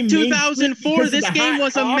became in 2004. This game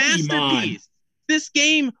was a masterpiece. This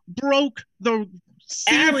game broke the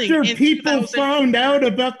ceiling. After people found out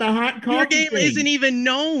about the hot coffee, your game isn't even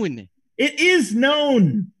known. It is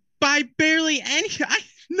known by barely any.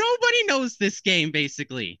 Nobody knows this game.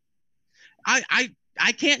 Basically,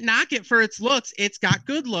 I can't knock it for its looks. It's got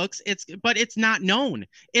good looks. But it's not known.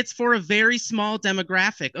 It's for a very small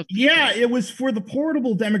demographic of people. Yeah, it was for the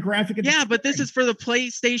portable demographic. But this is for the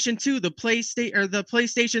PlayStation 2, the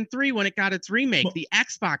PlayStation 3 when it got its remake, the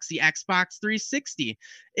Xbox 360.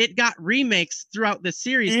 It got remakes throughout the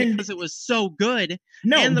series because it was so good.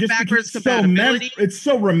 No, and the backwards compatibility. It's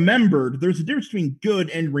so remembered. There's a difference between good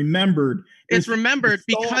and remembered. It's remembered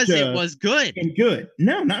because it was good. And good.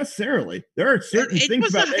 No, not necessarily. There are certain things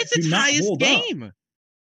about it it's its highest game. Up.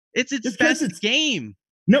 It's its best game.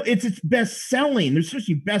 No, it's its best selling. There's supposed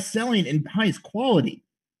to be best selling and highest quality.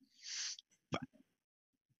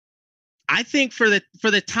 I think for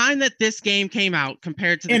the time that this game came out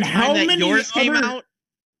compared to the time that yours came out,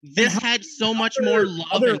 this had so much more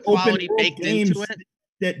love and quality baked into it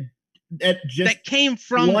that came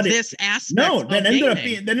from this aspect. No, that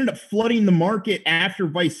ended up flooding the market after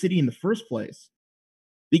Vice City in the first place.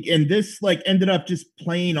 And this ended up just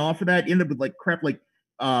playing off of that. Ended up with crap like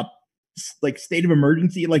State of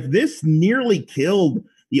Emergency. Like this nearly killed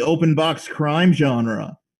the open box crime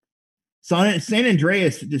genre. San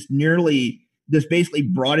Andreas just basically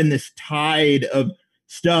brought in this tide of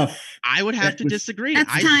stuff. I would have to disagree.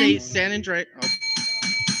 I say San Andreas. Oh.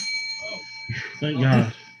 Thank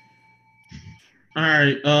God. All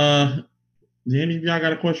right. Do any of y'all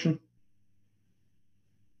got a question?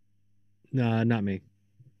 No, not me.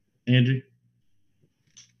 Angie?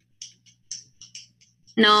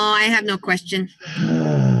 No, I have no question.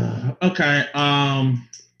 Okay.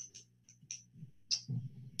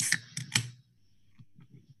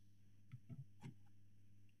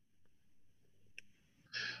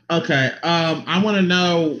 Okay. I want to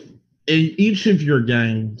know in each of your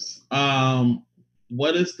games,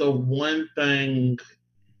 what is the one thing?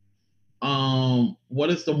 What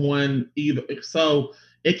is the one either? So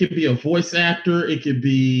it could be a voice actor, it could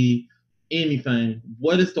be anything.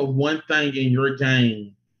 What is the one thing in your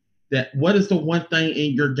game that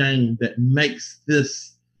makes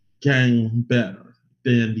this game better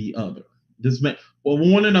than the other?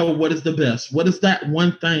 We want to know what is the best. What is that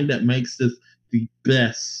one thing that makes this the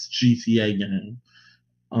best GTA game?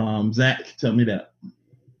 Zach, tell me that.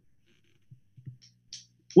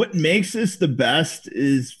 What makes this the best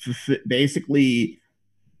is basically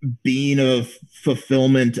being a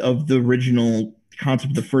fulfillment of the original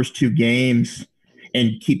concept of the first two games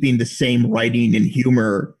and keeping the same writing and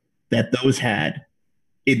humor that those had.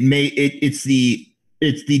 It's the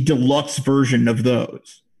deluxe version of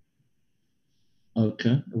those.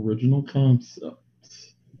 Okay, original concept.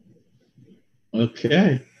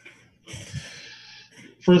 Okay.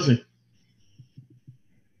 Frizzy.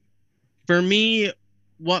 For me,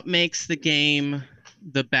 what makes the game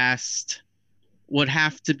the best would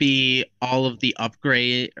have to be all of the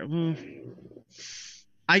upgrade.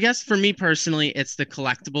 I guess for me personally, it's the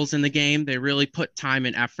collectibles in the game. They really put time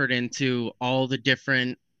and effort into all the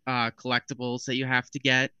different collectibles that you have to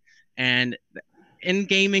get. And in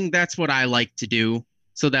gaming, that's what I like to do.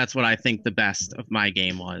 So that's what I think the best of my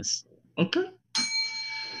game was. Okay.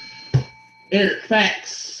 Eric,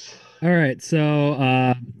 facts. All right,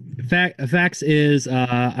 so facts is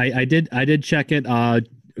I did check it.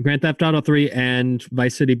 Grand Theft Auto 3 and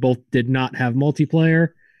Vice City both did not have multiplayer,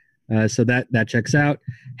 so that checks out.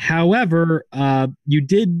 However, you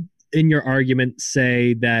did in your argument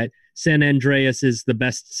say that San Andreas is the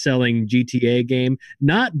best-selling GTA game,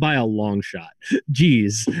 not by a long shot.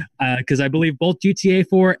 Geez, because I believe both GTA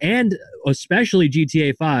 4 and especially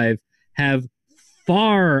GTA 5 have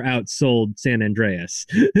far outsold San Andreas.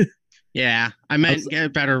 Yeah, I might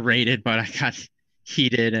get better rated, but I got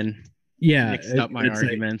heated and mixed up my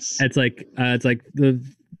arguments. It's like the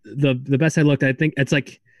best I looked, I think it's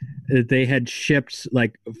like they had shipped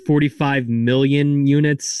like 45 million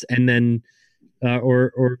units, and then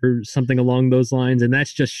or something along those lines, and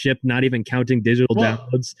that's just shipped, not even counting digital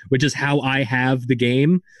downloads, which is how I have the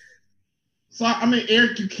game. So I mean,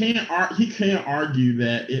 Eric, he can't argue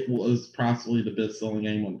that it was possibly the best-selling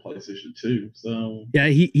game on the PlayStation 2. So yeah,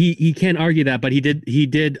 he can't argue that, but he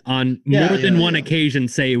did on more than one occasion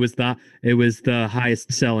say it was the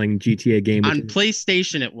highest-selling GTA game on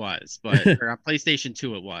PlayStation. It was, but or on PlayStation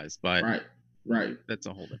 2 it was, but right. That's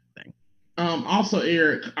a whole different thing. Also,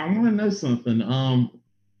 Eric, I want to know something.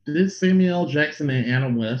 Did Samuel L. Jackson and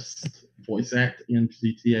Adam West voice act in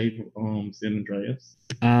GTA San Andreas?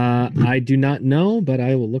 I do not know, but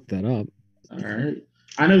I will look that up. All right.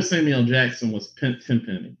 I know Samuel L. Jackson was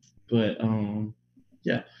Tenpenny, but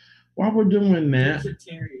yeah. While we're doing that,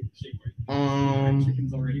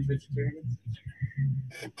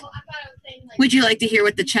 would you like to hear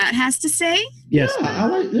what the chat has to say? Yes.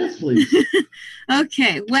 Yeah, yes, please.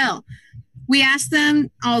 Okay, well, we asked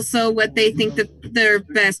them also what they think their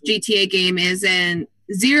best GTA game is, and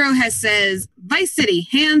Zero says Vice City,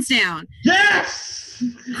 hands down. Yes!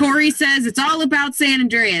 Corey says it's all about San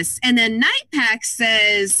Andreas. And then Nightpack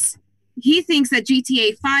says he thinks that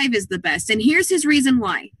GTA 5 is the best. And here's his reason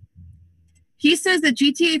why. He says that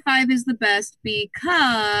GTA 5 is the best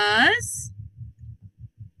because...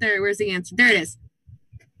 where's the answer? There it is.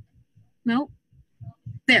 Nope.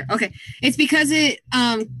 There, okay. It's because it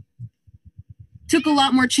took a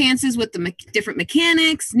lot more chances with the different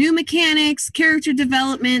mechanics, new mechanics, character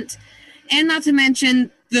development, and not to mention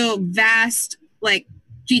the vast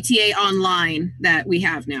GTA Online that we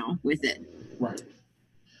have now with it. Right.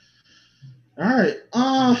 All right.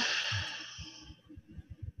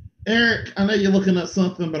 Eric, I know you're looking at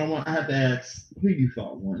something, but I have to ask, who you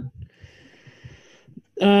thought won?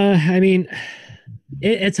 I mean,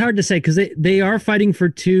 it's hard to say because they are fighting for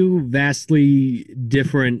two vastly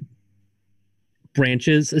different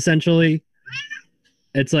branches, essentially.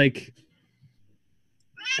 It's like,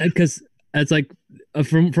 because it's like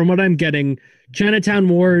from what I'm getting, Chinatown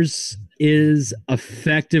Wars is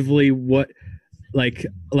effectively what like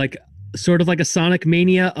sort of like a Sonic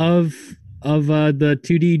Mania of the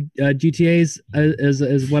 2D GTAs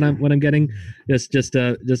is what I'm getting. Just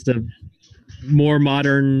a more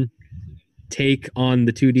modern take on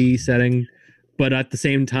the 2D setting, but at the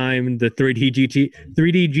same time, the 3D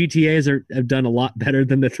GTAs have done a lot better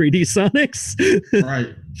than the 3D Sonics.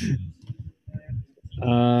 Right.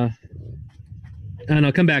 I don't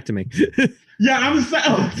know. Come back to me. Yeah, I was saying,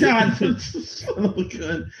 oh God, oh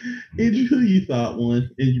God. Andrew, who you thought won?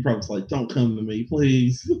 And you probably was like, don't come to me,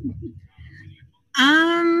 please.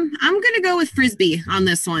 I'm gonna go with Frisbee on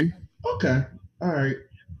this one. Okay, all right.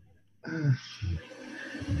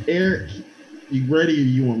 Eric, you ready, or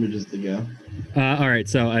you want me just to go? All right,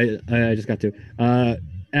 so I just got to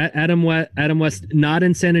Adam West, not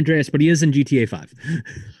in San Andreas, but he is in GTA 5.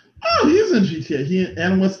 Oh, he is in GTA.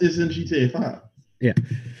 Adam West is in GTA 5. Yeah.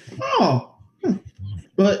 Oh.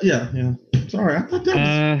 But yeah. Sorry, I thought that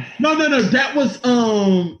was no. That was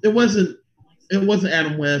it wasn't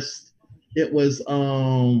Adam West. It was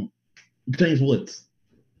James Woods.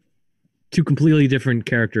 Two completely different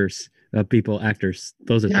characters, actors.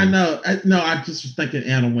 Those are. Yeah, I know. I just was thinking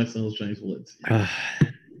Adam West and it was James Woods.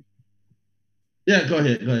 Yeah, go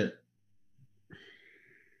ahead.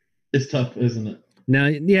 It's tough, isn't it?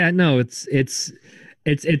 No,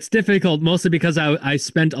 it's difficult, mostly because I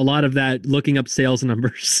spent a lot of that looking up sales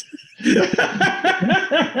numbers. It's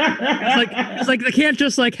like they can't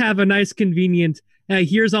just have a nice convenient, hey,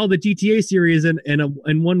 here's all the GTA series in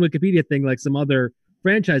one Wikipedia thing like some other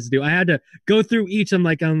franchises do. I had to go through each. I'm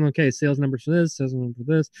like, okay, sales numbers for this, sales numbers for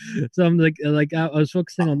this. So I'm like I was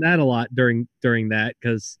focusing on that a lot during that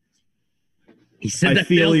because he said I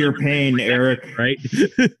feel your pain, Eric. Right?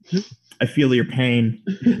 I feel your pain.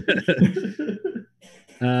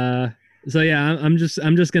 So yeah, I'm just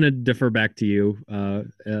gonna defer back to you.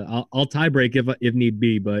 I'll tie break if need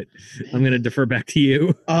be, but I'm gonna defer back to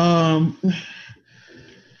you. Darn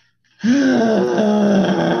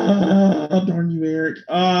you, Eric.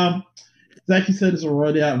 Zach, you said it's a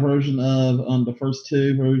rolled out version of the first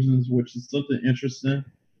two versions, which is something interesting.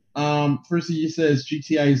 First you said it's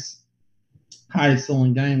GTA's highest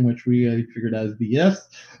selling game, which we figured out is BS.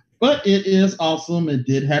 But it is awesome. It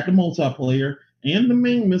did have the multiplayer, and the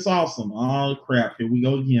meme is awesome. Oh crap, here we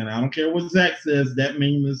go again. I don't care what Zach says, that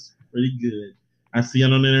meme is pretty good. I see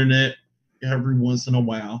it on the internet every once in a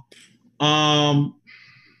while.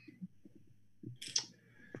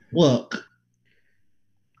 Look,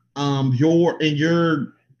 your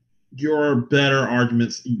better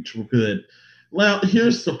arguments each were good. Well,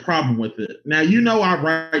 here's the problem with it. Now, I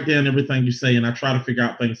write down everything you say and I try to figure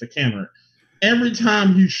out things to counter it. Every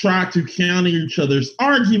time you try to counter each other's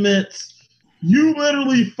arguments, you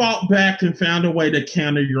literally fought back and found a way to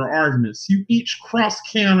counter your arguments. You each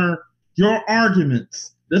cross-counter your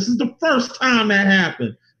arguments. This is the first time that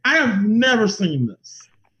happened. I have never seen this.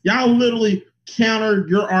 Y'all literally counter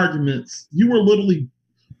your arguments. Y'all literally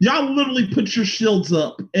put your shields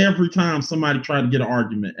up every time somebody tried to get an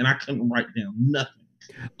argument, and I couldn't write down nothing.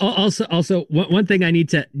 Also, one thing I need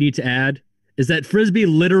to add is that Frisbee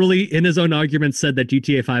literally in his own argument said that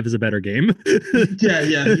GTA 5 is a better game. yeah,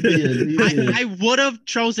 he did. I would have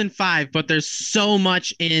chosen 5, but there's so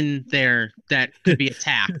much in there that could be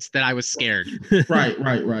attacked that I was scared. Right.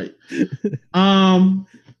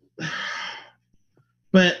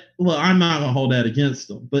 But look, I'm not gonna hold that against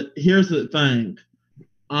them. But here's the thing.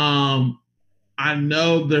 I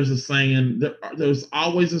know there's a saying. There's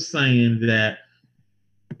always a saying that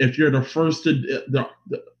if you're the first to the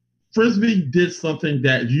Frisbee did something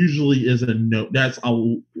that usually is a no. That's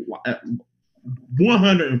 150%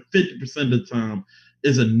 of the time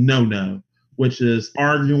is a no-no, which is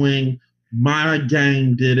arguing my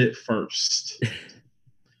game did it first.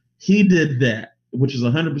 He did that, which is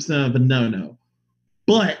 100% of a no-no.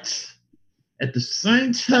 But at the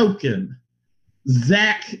same token,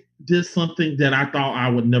 Zach did something that I thought I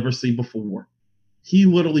would never see before. He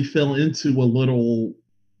literally fell into a little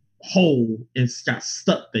hole and got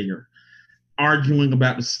stuck there, arguing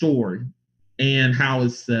about the story and how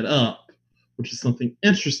it's set up, which is something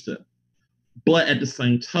interesting. But at the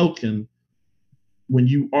same token, when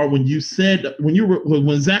Zach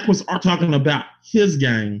was talking about his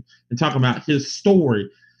game and talking about his story,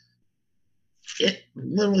 it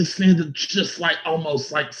literally sounded just like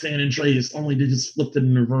almost like San Andreas, only they just flipped it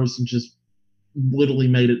in reverse and just literally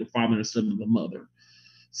made it the father instead of the mother.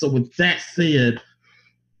 So with that said,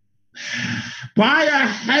 by a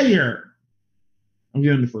hair, I'm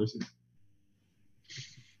giving the first one.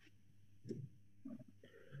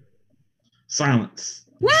 Silence.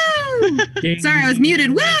 Woo! Sorry, I was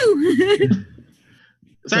muted. Woo!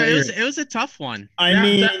 Sorry, it was a tough one.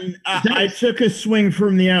 I took a swing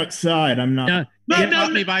from the outside. I'm not. It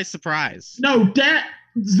caught me by surprise. No,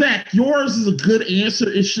 Zach, yours is a good answer.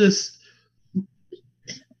 It's just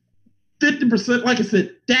 50%. Like I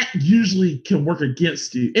said, that usually can work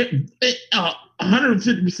against you. It 150% of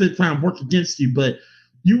the time work against you, but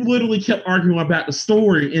you literally kept arguing about the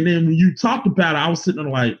story, and then when you talked about it, I was sitting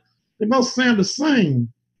there like, they both sound the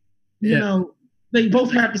same. You know, they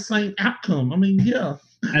both have the same outcome. I mean, yeah.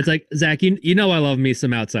 It's like, Zach, you know I love me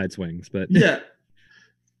some outside swings, but yeah,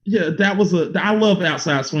 I love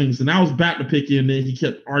outside swings, and I was about to pick you, and then he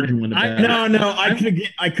kept arguing about it. No,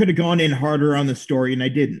 I could have gone in harder on the story, and I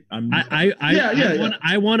didn't.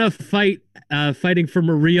 I want to fight fighting for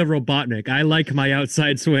Maria Robotnik. I like my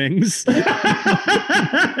outside swings.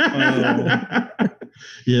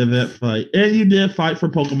 Yeah, that fight, and you did fight for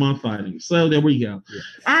Pokemon fighting. So there we go. Yeah.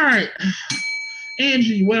 All right,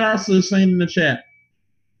 Angie, what else is saying in the chat?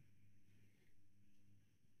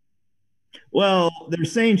 Well, they're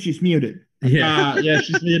saying she's muted. Yeah,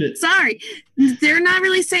 she's muted. Sorry. They're not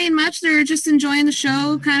really saying much. They're just enjoying the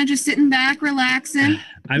show, kind of just sitting back, relaxing.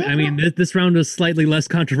 I mean, this round was slightly less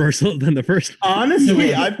controversial than the first.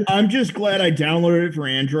 Honestly, I'm just glad I downloaded it for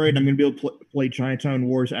Android. I'm going to be able to play Chinatown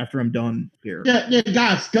Wars after I'm done here. Yeah,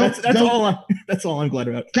 guys, go. That's all I'm glad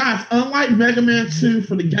about. Guys, unlike Mega Man 2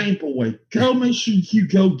 for the Game Boy, go make sure you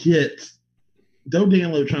go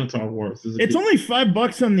download Chinatown Wars. It's only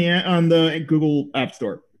 $5 on the Google App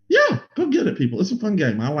Store. Yeah. Go get it, people. It's a fun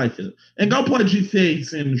game. I like it. And go play GTA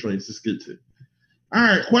San Andreas. It's good too. All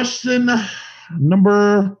right, question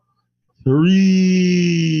number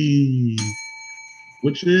 3,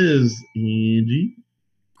 which is Angie.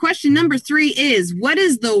 Question number 3 is, what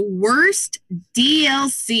is the worst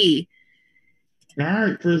DLC? All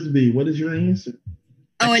right, Frisbee, what is your answer?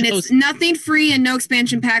 Oh, and it's nothing free and no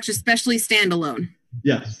expansion packs, especially standalone.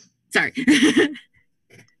 Yes. Sorry.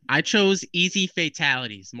 I chose Easy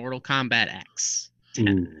Fatalities, Mortal Kombat X.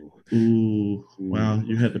 10. Ooh, wow,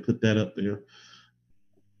 you had to put that up there.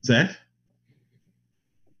 Zach?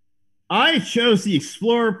 I chose the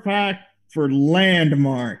Explorer Pack for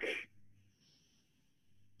Landmark.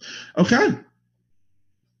 Okay.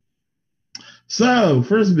 So,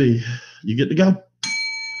 Frisbee, you get to go.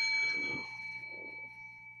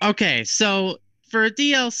 Okay, so for a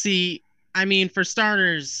DLC, I mean, for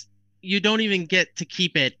starters, you don't even get to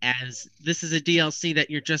keep it, as this is a DLC that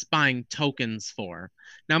you're just buying tokens for.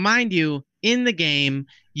 Now, mind you, in the game,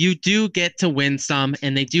 you do get to win some,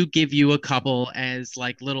 and they do give you a couple as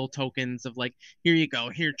like little tokens of like, here you go,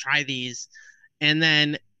 here, try these. And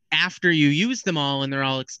then after you use them all and they're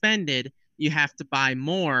all expended, you have to buy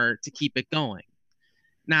more to keep it going.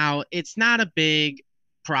 Now, it's not a big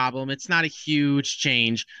problem. It's not a huge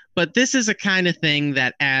change, but this is a kind of thing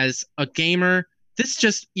that as a gamer, this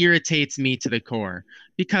just irritates me to the core,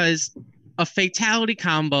 because a fatality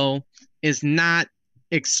combo is not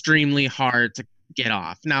extremely hard to get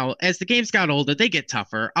off. Now, as the games got older, they get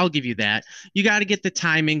tougher. I'll give you that. You got to get the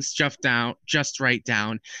timings just right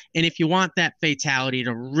down. And if you want that fatality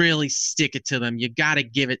to really stick it to them, you got to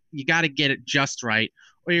get it just right,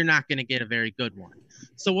 or you're not going to get a very good one.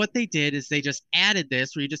 So what they did is they just added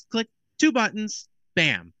this where you just click 2 buttons,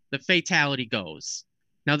 bam, the fatality goes.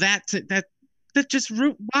 Now that just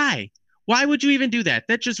why? Why would you even do that?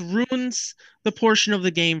 That just ruins the portion of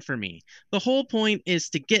the game for me. The whole point is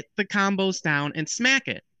to get the combos down and smack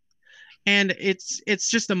it. And it's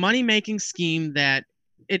just a money-making scheme that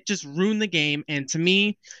it just ruined the game. And to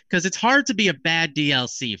me, because it's hard to be a bad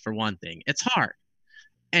DLC for one thing. It's hard.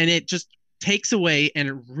 And it just takes away and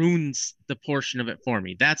it ruins the portion of it for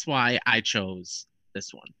me. That's why I chose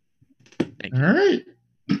this one. Thank you. All right.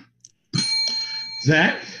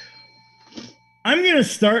 Zach? I'm going to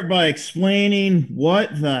start by explaining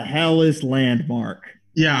what the hell is Landmark.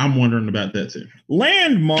 Yeah, I'm wondering about that too.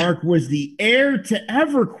 Landmark was the heir to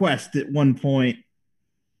EverQuest at one point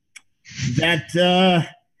that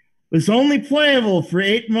was only playable for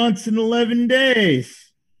 8 months and 11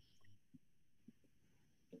 days.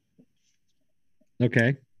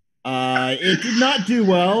 Okay. It did not do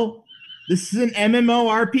well. This is an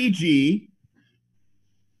MMORPG.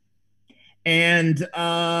 And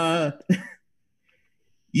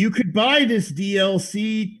you could buy this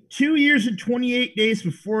DLC 2 years and 28 days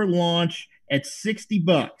before launch at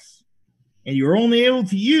 $60. And you're only able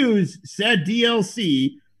to use said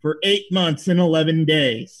DLC for 8 months and 11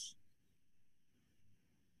 days.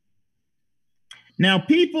 Now,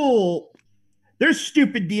 there's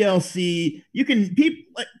stupid DLC.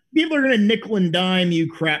 People are going to nickel and dime you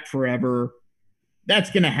crap forever. That's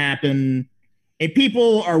going to happen. And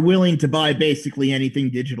people are willing to buy basically anything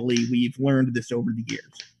digitally. We've learned this over the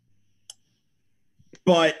years.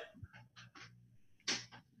 But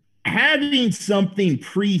having something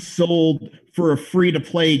pre-sold for a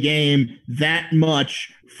free-to-play game that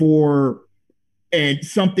much for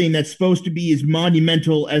something that's supposed to be as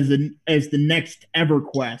monumental as the next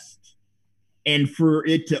EverQuest, and for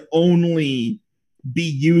it to only be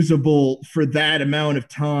usable for that amount of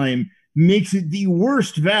time makes it the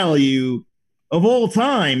worst value of all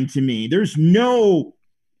time to me.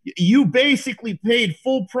 You basically paid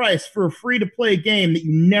full price for a free-to-play game that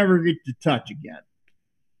you never get to touch again.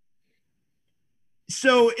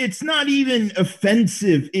 So it's not even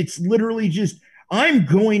offensive. It's literally just, I'm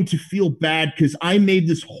going to feel bad because I made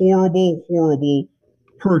this horrible, horrible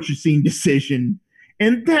purchasing decision.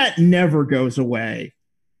 And that never goes away.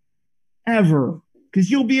 Ever. Because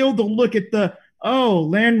you'll be able to look at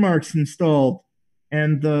Landmark's installed.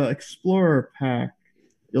 And the Explorer Pack,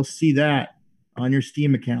 you'll see that on your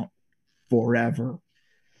Steam account forever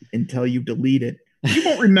until you delete it. You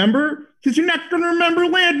won't remember because you're not going to remember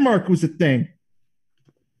Landmark was a thing.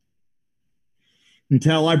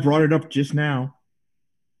 Until I brought it up just now.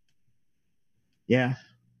 Yeah.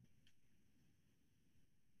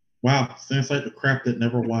 Wow, sounds like the crap that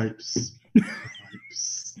never wipes.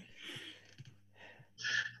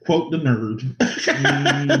 Quote the nerd.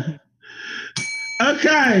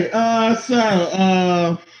 Okay,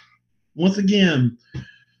 so once again,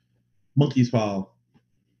 Monkey's Paw.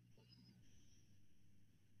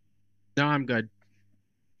 No, I'm good.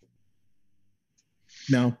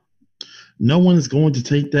 No. No one is going to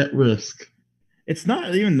take that risk. It's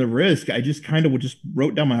not even the risk. I just kind of just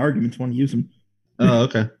wrote down my arguments, want to use them. Oh,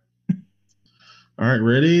 okay. All right,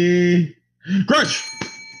 ready? Crush!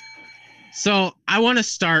 So I want to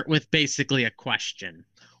start with basically a question.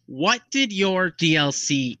 What did your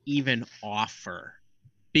DLC even offer?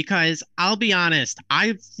 Because I'll be honest,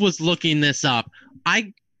 I was looking this up.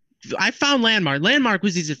 I found Landmark. Landmark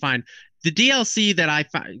was easy to find. The DLC that I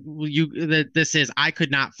found, I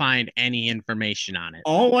could not find any information on it.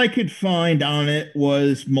 All I could find on it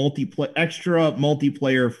was extra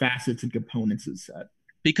multiplayer facets and components is set.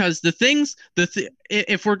 Because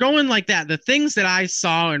if we're going like that, the things that I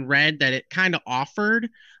saw and read that it kind of offered,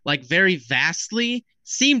 like very vastly,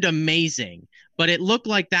 seemed amazing. But it looked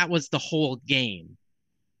like that was the whole game.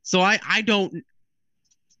 So I don't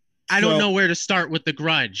know where to start with the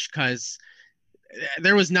Grudge, because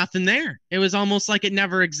there was nothing there. It was almost like it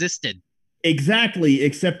never existed. Exactly,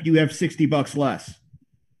 except you have $60 less.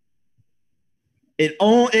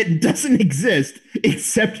 It doesn't exist,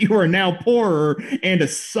 except you are now poorer and a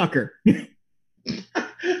sucker.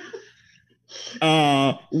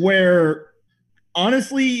 Where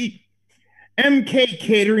honestly, MK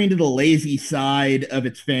catering to the lazy side of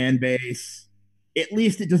its fan base, at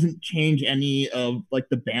least it doesn't change any of like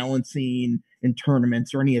the balancing in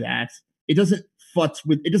tournaments or any of that. It doesn't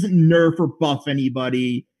it doesn't nerf or buff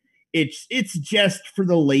anybody. It's just for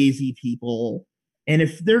the lazy people. And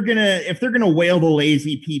if they're gonna whale the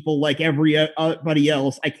lazy people like everybody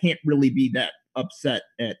else, I can't really be that upset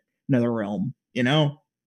at NetherRealm, you know?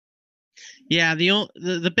 Yeah,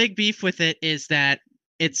 the big beef with it is that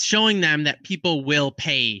it's showing them that people will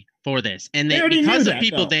pay for this, and because of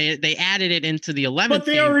people, they added it into the 11th. But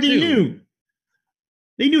they already knew.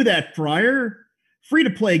 They knew that prior.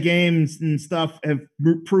 Free-to-play games and stuff have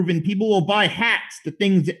proven people will buy hats to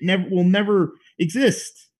things that will never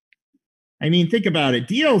exist. I mean, think about it.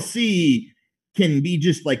 DLC can be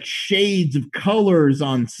just like shades of colors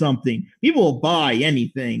on something. People will buy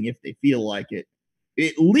anything if they feel like it.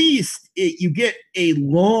 At least you get a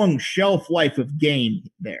long shelf life of game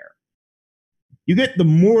there. You get the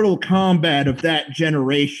Mortal Kombat of that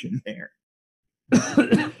generation there.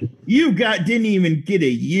 Didn't even get a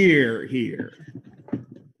year here.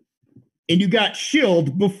 And you got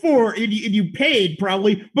Shield before, and you paid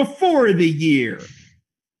probably before the year.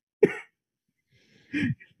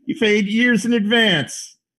 You paid years in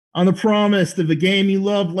advance on the promise of a game you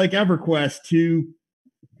love like EverQuest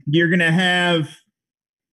you're going to have,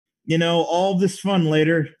 all this fun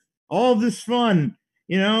later. All this fun,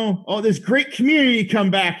 all this great community to come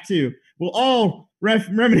back to. We'll all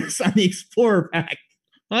reminisce on the Explorer pack.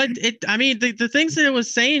 Well, the things that it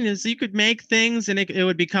was saying is you could make things and it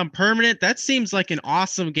would become permanent. That seems like an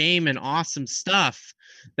awesome game and awesome stuff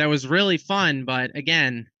that was really fun. But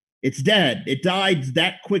again, it's dead. It died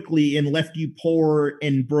that quickly and left you poor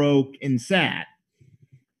and broke and sad.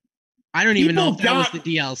 I don't even know if that was the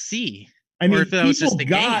DLC. I mean, or if that was just the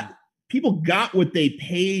game. People got what they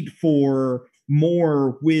paid for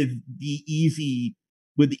more with the easy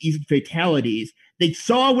fatalities. They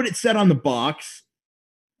saw what it said on the box.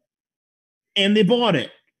 And they bought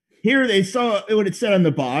it. Here they saw what it said on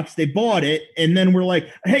the box. They bought it, and then we're like,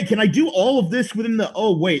 "Hey, can I do all of this within the?"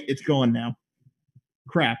 Oh, wait, it's gone now.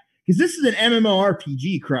 Crap, because this is an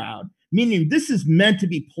MMORPG crowd, meaning this is meant to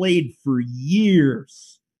be played for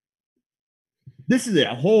years. This is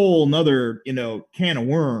a whole nother, can of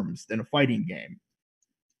worms than a fighting game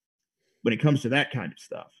when it comes to that kind of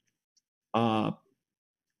stuff.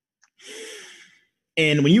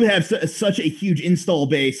 And when you have such a huge install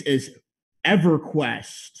base as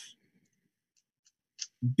EverQuest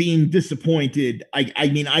being disappointed, I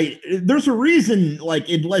mean, there's a reason, like,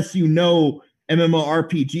 unless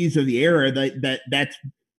MMORPGs of the era, that's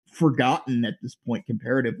forgotten at this point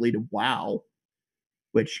comparatively to WoW,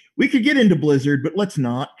 which we could get into Blizzard, but let's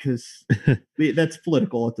not, because that's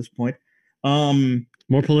political at this point.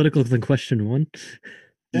 More political than question one.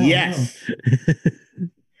 Yes.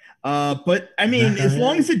 But I mean, as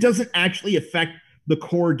long as it doesn't actually affect the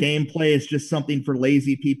core gameplay, it's just something for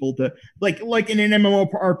lazy people to like in an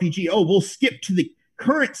MMORPG. Oh, we'll skip to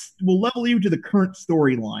we'll level you to the current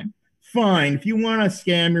storyline. Fine. If you want to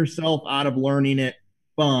scam yourself out of learning it,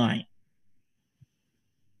 fine.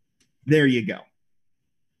 There you go.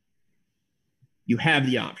 You have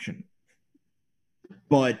the option.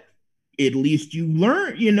 But at least you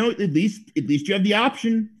learn, at least you have the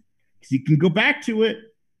option, because you can go back to it.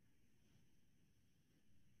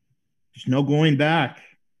 There's no going back.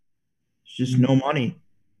 It's just no money.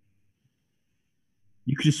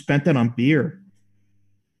 You could have spent that on beer.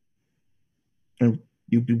 And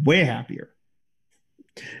you'd be way happier.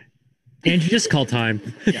 And you just call time.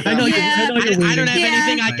 Yeah. I know. Yeah. I know you're I don't have Yeah.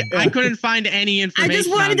 anything. I couldn't find any I information.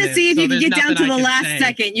 just wanted on to see if this, you so could get there's down to nothing I the can last say.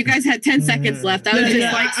 second. You guys had 10 seconds left. I was just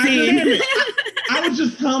Yeah, like I- seeing. I was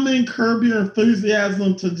just humming Curb Your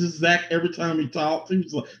Enthusiasm to just Zach every time he talked. He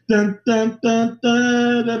was like, dun, dun, dun,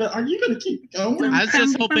 dun, dun, dun. Are you going to keep going? I was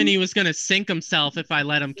just hoping he was gonna sink himself if I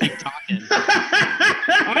let him keep talking.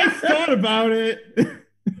 I thought about it.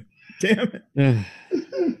 Damn it. Ugh.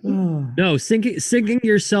 Oh. No, sinking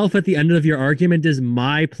yourself at the end of your argument is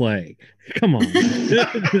my play. Come on.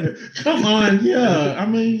 Come on, yeah. I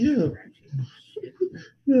mean,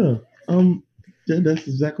 yeah. Yeah, that's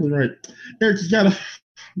exactly right. Eric, you got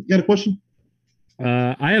a question?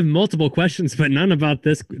 I have multiple questions, but none about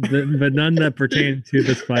this, but none that pertain to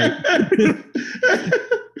this fight.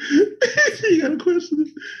 You got a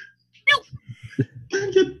question?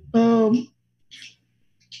 Nope.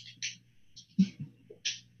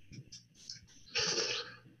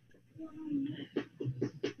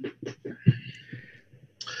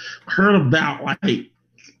 Heard about like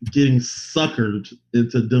getting suckered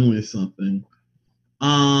into doing something.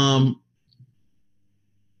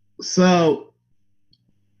 So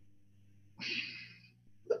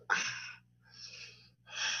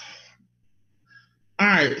all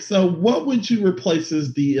right, so what would you replace this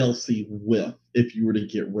DLC with if you were to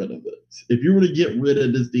get rid of it? If you were to get rid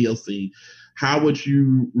of this DLC, how would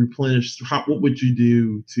you replenish? What would you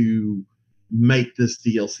do to make this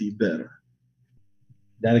DLC better?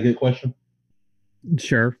 That a good question?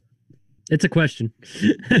 Sure. It's a question.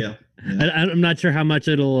 Yeah. I'm not sure how much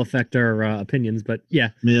it'll affect our opinions, but yeah.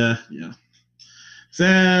 Yeah.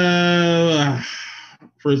 So,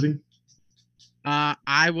 Frizzy?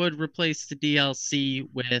 I would replace the DLC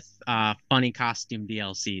with funny costume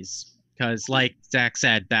DLCs because, like Zach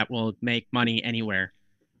said, that will make money anywhere.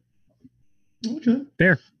 Okay.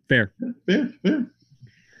 Fair.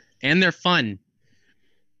 And they're fun.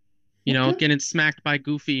 You know, Okay. getting smacked by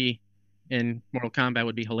Goofy in Mortal Kombat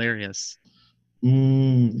would be hilarious.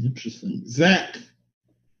 Interesting. Zach?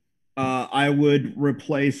 I would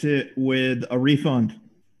replace it with a refund.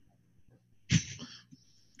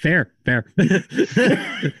 Fair. Fair.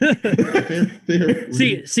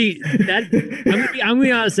 See that I'm gonna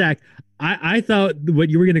be honest, Zach. I thought what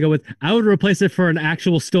you were gonna go with. I would replace it for an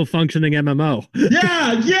actual still functioning MMO.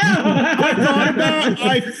 Yeah.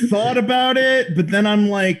 I thought about it, but then I'm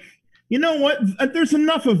like, you know what? There's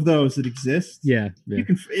enough of those that exist. Yeah. You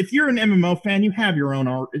can, if you're an MMO fan, you have your own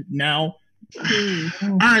art now.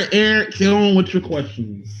 All right, Eric, get on with your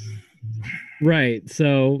questions. Right.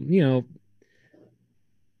 So,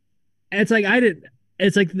 it's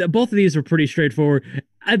like both of these were pretty straightforward.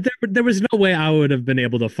 There was no way I would have been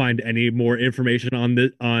able to find any more information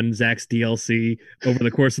on Zach's DLC over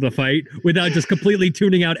the course of the fight without just completely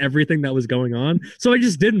tuning out everything that was going on. So I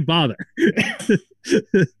just didn't bother.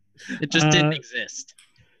 It just didn't exist.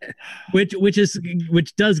 Which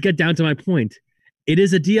does get down to my point. It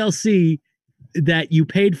is a DLC that you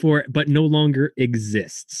paid for but no longer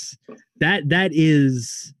exists. That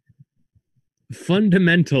is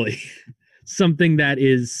fundamentally something that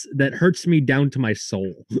hurts me down to my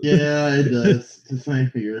soul. Yeah, it does. The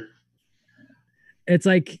same here. It's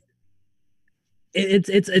like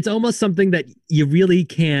it's almost something that you really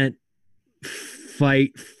can't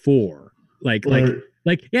fight for. Like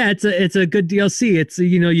yeah, it's a good DLC. It's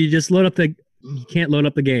you just you can't load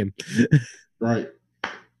up the game. Right.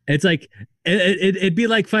 It's like it'd be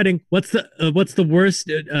like fighting what's the worst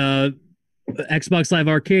Xbox Live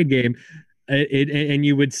Arcade game, and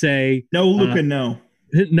you would say No, Luca, no.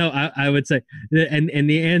 No, I would say, and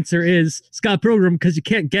the answer is Scott Pilgrim because you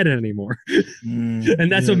can't get it anymore,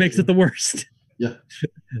 and that's what makes it the worst. Yeah,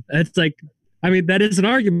 it's like, I mean, that is an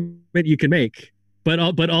argument you can make, but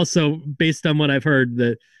also based on what I've heard,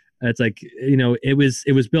 that it's like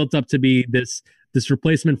it was built up to be this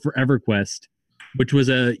replacement for EverQuest, which was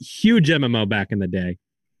a huge MMO back in the day,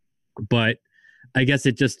 but I guess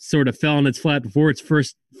it just sort of fell on its flat before its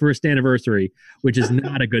first anniversary, which is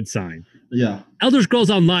not a good sign. Yeah. Elder Scrolls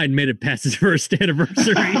Online made it past its first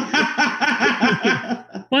anniversary.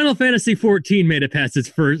 Final Fantasy 14 made it past its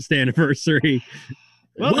first anniversary.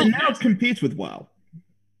 Well, and now it competes with WoW.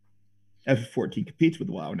 F14 competes with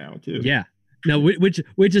WoW now too. Yeah. No, which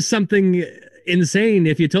is something insane.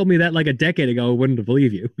 If you told me that like a decade ago, I wouldn't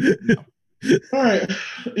believe you. No. All right,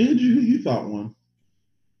 Andrew, you thought one.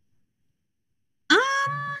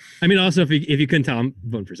 I mean, also, if you couldn't tell, I'm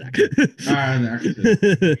voting for Zach. I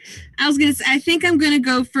was gonna say, I think I'm gonna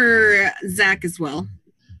go for Zach as well.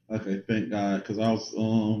 Okay, thank God, because I was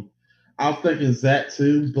thinking Zach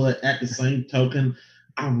too, but at the same token,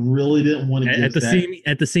 I really didn't want to at give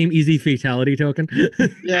the same easy fatality token.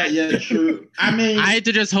 Yeah, true. I mean, I had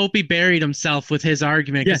to just hope he buried himself with his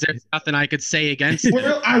argument because there's nothing I could say against it.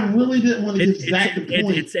 well, I really didn't want to give Zach the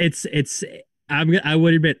point. I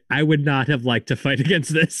would admit I would not have liked to fight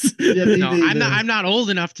against this. Yeah, No, I'm not old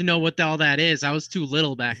enough to know what all that is. I was too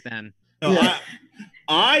little back then. No, Yeah.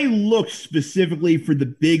 I looked specifically for the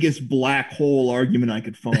biggest black hole argument I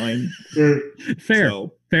could find. Fair.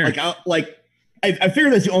 So, Fair. I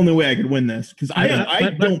figured that's the only way I could win this because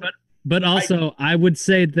But also, I would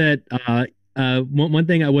say that one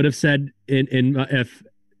thing I would have said if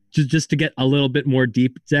just to get a little bit more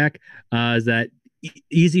deep, Zach, is that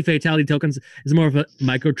easy fatality tokens is more of a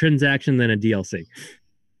microtransaction than a DLC.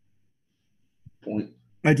 Point.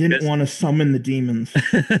 I didn't want to summon the demons.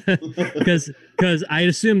 Because I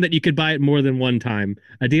assume that you could buy it more than one time.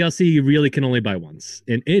 A DLC you really can only buy once,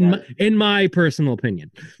 in my personal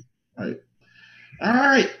opinion. All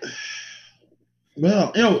right.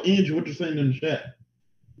 Well, Andrew, what you're saying in the chat?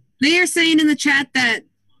 They are saying in the chat that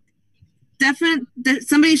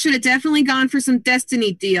somebody should have definitely gone for some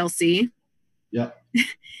Destiny DLC. Yep.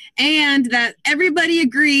 And that everybody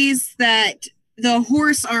agrees that the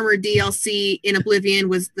horse armor DLC in Oblivion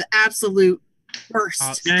was the absolute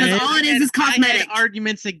worst. Because all it is cosmetic. I had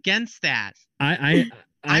arguments against that. I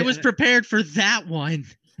was prepared for that one.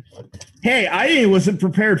 Hey, I wasn't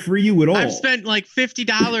prepared for you at all. I've spent like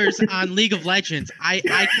 $50 on League of Legends. I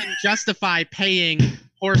can justify paying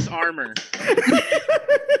horse armor.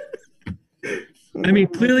 I mean,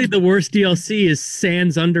 clearly the worst DLC is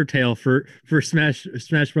Sans Undertale for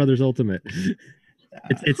Smash Brothers Ultimate.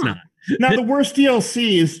 It's not. Now the worst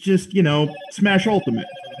DLC is just Smash Ultimate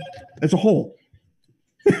as a whole.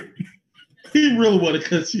 He really want to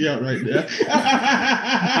cuss you out right now.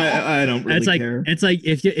 I don't really care. It's like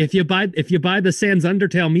if you buy the Sans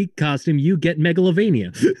Undertale meat costume, you get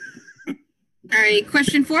Megalovania. All right,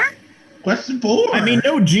 question 4. Question 4. I mean,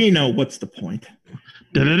 no Gino. What's the point?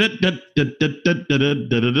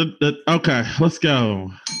 Okay, let's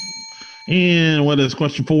go. And what is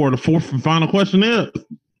question 4? The fourth and final question is.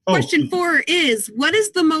 Question 4 is, what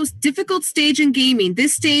is the most difficult stage in gaming?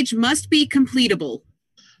 This stage must be completable.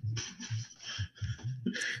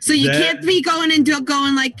 So you can't be going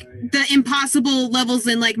like the impossible levels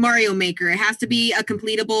in like Mario Maker. It has to be a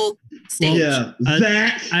completable stage. Yeah,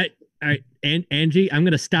 Zach. And Angie, I'm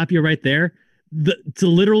going to stop you right there. To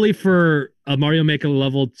literally for a Mario Maker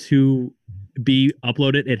level to be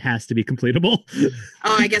uploaded, it has to be completable.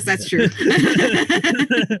 Oh, I guess that's true.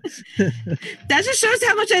 That just shows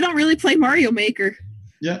how much I don't really play Mario Maker.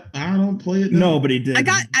 Yeah, I don't play it. Nobody did. I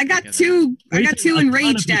got two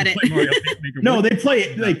enraged at it. No, they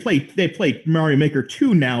play Mario Maker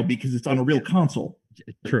 2 now because it's on a real console.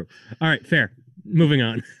 True. All right, fair. Moving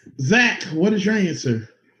on. Zach, what is your answer?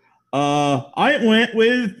 I went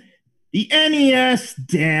with the NES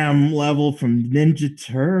Dam level from Ninja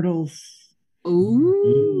Turtles.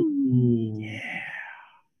 Ooh. Yeah.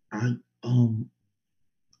 I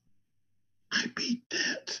beat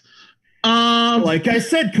that. Like I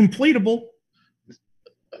said, completable.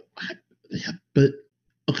 Yeah, but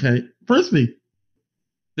okay. Frisbee.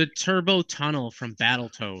 The Turbo Tunnel from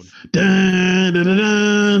Battletoad.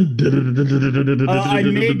 I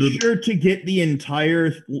made sure to get the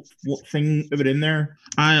entire thing of it in there.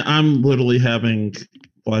 I'm literally having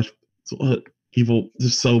evil.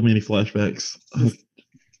 There's so many flashbacks.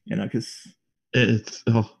 Because It's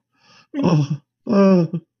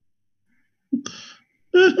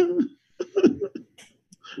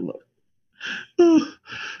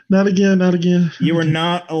not again. You were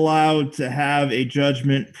not allowed to have a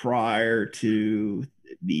judgment prior to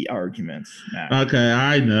the arguments. Matt. Okay,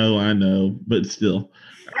 I know, but still.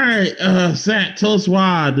 All right, Zach, tell us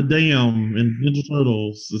why the dam in Ninja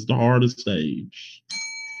Turtles is the hardest stage.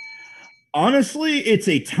 Honestly, it's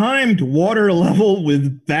a timed water level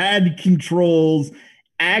with bad controls,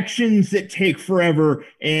 actions that take forever,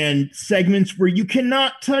 and segments where you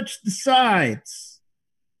cannot touch the sides.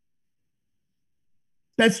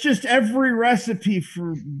 That's just every recipe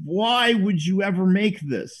for why would you ever make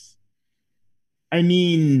this? I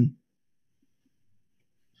mean,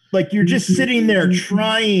 like you're just sitting there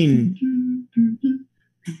trying.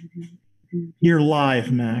 You're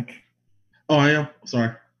live, Mac. Oh, I am.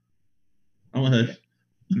 Sorry. I'm ahead.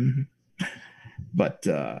 But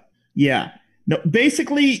yeah. No,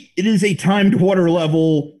 basically it is a timed water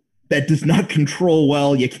level that does not control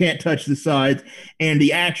well. You can't touch the sides, and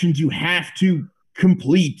the actions you have to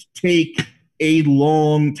complete take a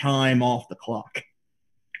long time off the clock.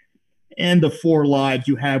 And the 4 lives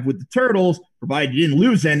you have with the turtles, provided you didn't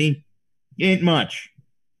lose any, ain't much.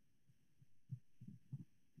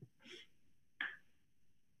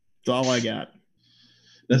 That's all I got.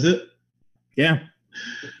 That's it. Yeah.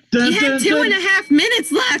 You had 2.5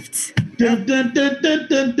 minutes left. Dun, dun, dun, dun,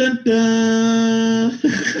 dun, dun, dun.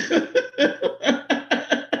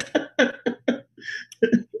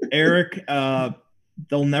 Eric,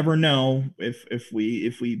 they'll never know if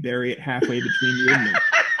we bury it halfway between you and me.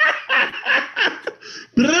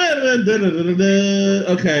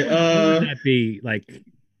 Okay. Would that be like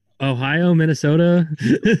Ohio, Minnesota?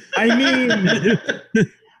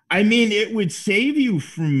 I mean, it would save you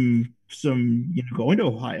from some, going to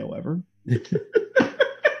Ohio ever.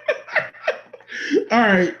 All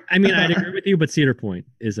right. I mean, I'd agree with you, but Cedar Point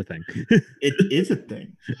is a thing. It is a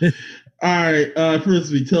thing. All right,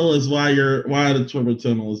 Frisbee, tell us why the Turbo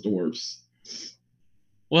Tunnel is the worst.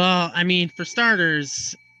 Well, I mean, for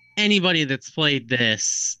starters, anybody that's played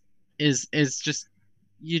this is just,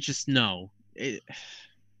 you just know it,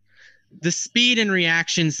 the speed and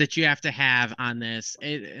reactions that you have to have on this.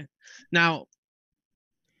 Now,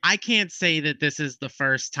 I can't say that this is the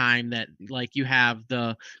first time that like you have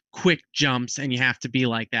the quick jumps and you have to be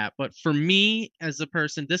like that. But for me as a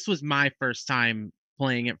person, this was my first time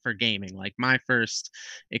playing it for gaming, like my first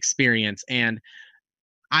experience. And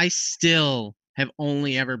I still have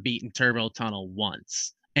only ever beaten Turbo Tunnel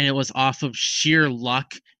once. And it was off of sheer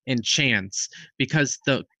luck and chance, because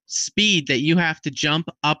the speed that you have to jump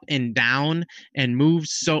up and down and move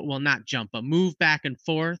not jump, but move back and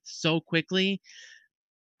forth so quickly.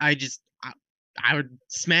 I would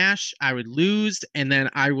smash, I would lose, and then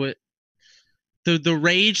I would the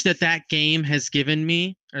rage that game has given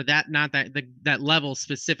me, or that level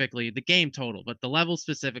specifically, the game total, but the level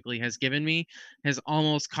specifically has given me, has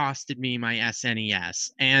almost costed me my SNES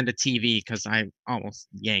and a TV because I almost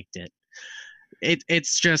yanked it.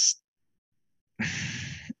 It's just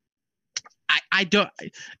I don't.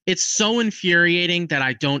 It's so infuriating that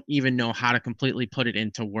I don't even know how to completely put it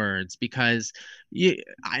into words, because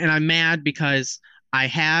and I'm mad because I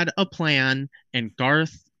had a plan and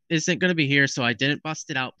Garth isn't going to be here, so I didn't bust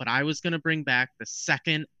it out, but I was going to bring back the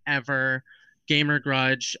second ever Gamer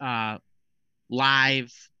Grudge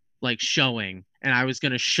live showing, and I was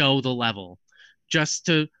going to show the level just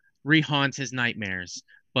to rehaunt his nightmares,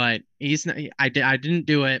 but I didn't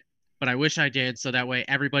do it. But I wish I did, so that way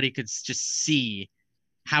everybody could just see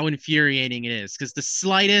how infuriating it is. Because the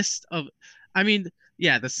slightest of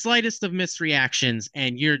misreactions,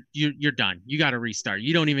 and you're done. You got to restart.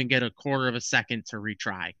 You don't even get a quarter of a second to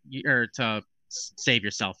retry or to save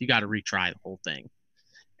yourself. You got to retry the whole thing,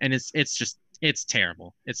 and it's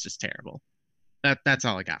terrible. It's just terrible. That's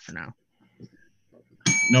all I got for now.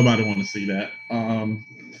 Nobody want to see that.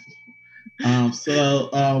 So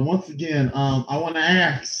once again, I want to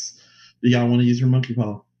ask. Do y'all want to use your monkey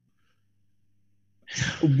paw?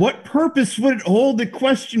 What purpose would it hold the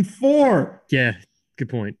question for? Yeah, good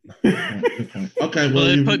point. Okay, well,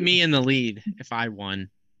 it put me in the lead if I won.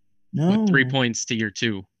 No. With 3 points to your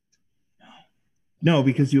 2. No,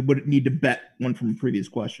 because you would need to bet one from a previous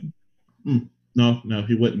question. No,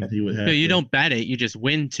 he wouldn't. He would have. No, you don't bet it. You just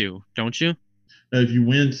win 2, don't you? If you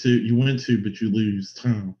win 2, but you lose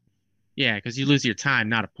time. Yeah, because you lose your time,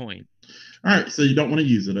 not a point. All right, so you don't want to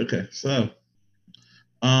use it. Okay, so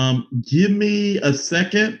give me a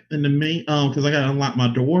second in the because I got to unlock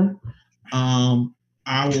my door. I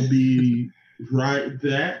will be right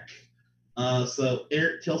back. So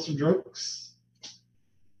Eric, tell some jokes.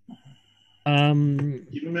 Keep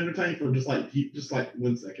them entertained for just like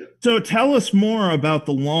 1 second. So tell us more about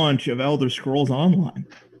the launch of Elder Scrolls Online.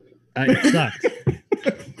 It sucked.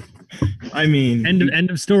 I mean, end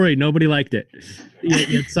of story. Nobody liked it.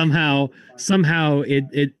 Yet somehow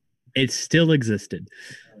it still existed.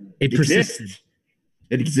 It persisted.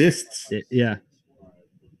 It exists. Yeah.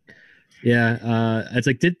 It's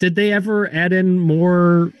like, did they ever add in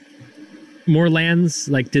more lands?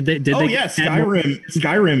 Like, did they? Oh yeah,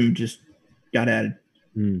 Skyrim just got added.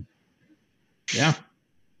 Yeah.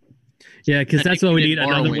 Yeah, because that's what we need,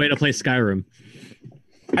 another way to play Skyrim.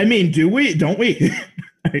 I mean, do we? Don't we?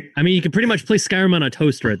 I mean, you can pretty much play Skyrim on a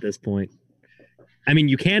toaster at this point. I mean,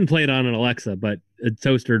 you can play it on an Alexa, but a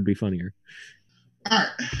toaster would be funnier. All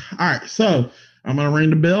right. So I'm gonna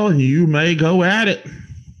ring the bell, and you may go at it.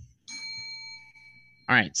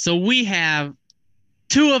 All right. So we have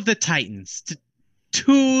 2 of the Titans,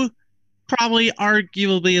 2 probably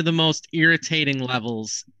arguably the most irritating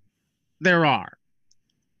levels there are.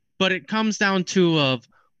 But it comes down to of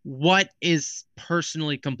what is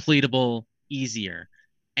personally completable easier,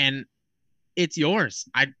 and it's yours.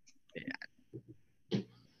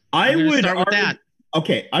 I would start with that.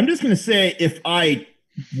 Okay, I'm just going to say, if I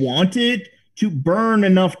wanted to burn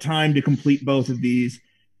enough time to complete both of these,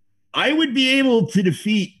 I would be able to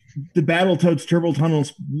defeat the Battletoads Turbo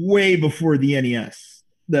Tunnels way before the NES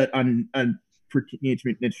that on for Teenage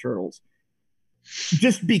Mutant Ninja Turtles,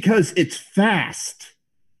 just because it's fast.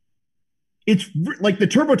 It's like the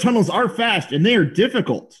Turbo Tunnels are fast and they are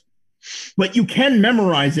difficult, but you can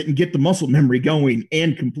memorize it and get the muscle memory going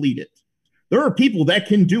and complete it. There are people that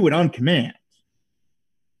can do it on command.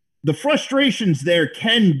 The frustrations there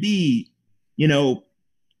can be,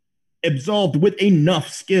 absolved with enough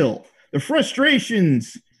skill. The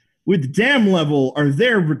frustrations with Dam Level are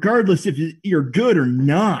there regardless if you're good or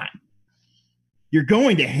not. You're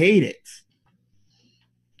going to hate it.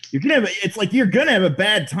 It's like you're gonna have a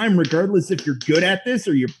bad time regardless if you're good at this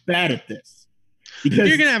or you're bad at this. Because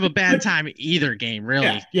you're gonna have a bad time either game,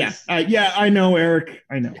 really. Yeah, I know, Eric.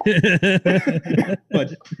 I know,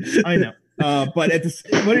 but I know.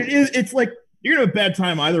 It's like you're gonna have a bad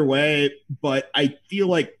time either way. But I feel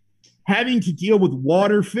like having to deal with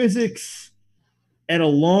water physics at a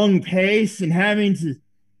long pace and having to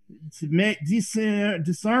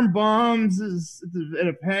disarm bombs at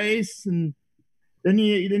a pace, and then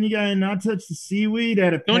you gotta not touch the seaweed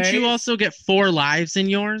at a pace. Don't you also get 4 lives in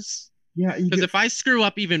yours? Yeah, because if I screw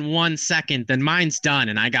up even 1 second, then mine's done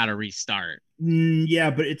and I gotta restart.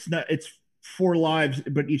 Yeah, but it's not. It's 4 lives,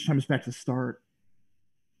 but each time it's back to start.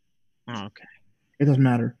 Oh, okay. It doesn't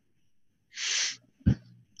matter.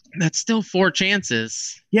 That's still 4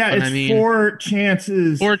 chances. Yeah, it's 4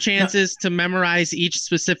 chances. 4 chances to memorize each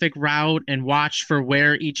specific route and watch for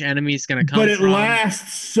where each enemy is going to come from. But it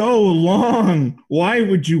lasts so long. Why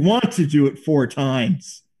would you want to do it 4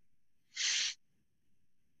 times?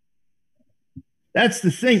 That's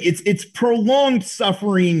the thing. It's prolonged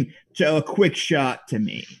suffering to a quick shot to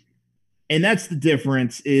me. And that's the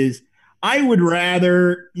difference is I would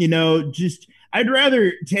rather, I'd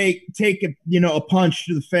rather take a punch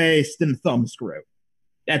to the face than a thumb screw.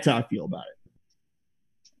 That's how I feel about it.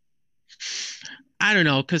 I don't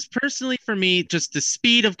know, because personally for me, just the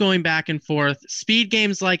speed of going back and forth, speed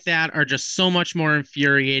games like that are just so much more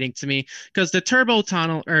infuriating to me. Because the Turbo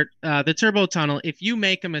Tunnel, if you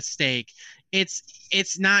make a mistake,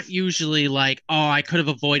 it's not usually like, oh, I could have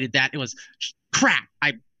avoided that. It was crap.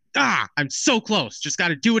 I'm so close. Just got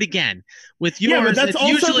to do it again. With yours, it's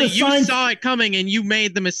usually you saw it coming and you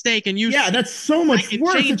made the mistake, and that's so much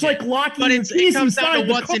worse. It's like locking your keys it comes down inside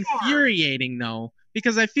to what's the car. infuriating, though,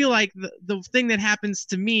 because I feel like the thing that happens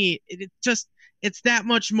to me, it's that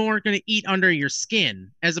much more going to eat under your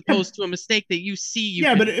skin as opposed to a mistake that you see.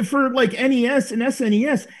 But for like NES and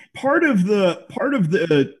SNES, part of the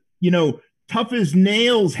tough as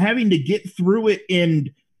nails, having to get through it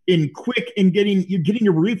in quick and getting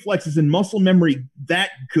your reflexes and muscle memory that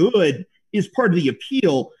good is part of the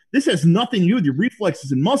appeal. This has nothing to do with your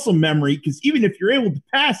reflexes and muscle memory, because even if you're able to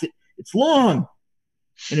pass it, it's long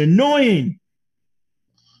and annoying.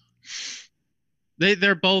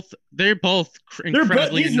 They're both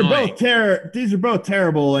incredibly annoying. These are both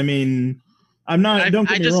terrible. I mean, I'm not. Don't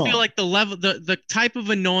get me wrong. I just feel like the level, the type of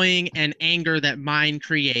annoying and anger that mine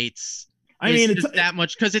creates. It's that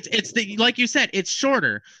much because it's the, like you said, it's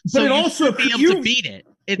shorter, so it also be able to beat it.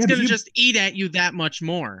 It's gonna just eat at you that much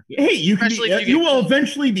more. Hey, you will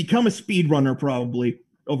eventually become a speedrunner probably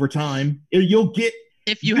over time. You'll get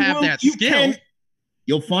if you have that skill.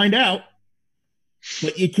 You'll find out,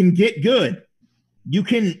 but you can get good. You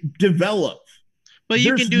can develop. But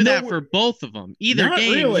you can do that for both of them. Either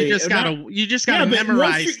game, really. you just gotta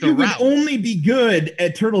memorize the routes. You would only be good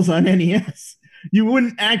at Turtles on NES. You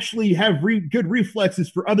wouldn't actually have good reflexes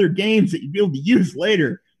for other games that you'd be able to use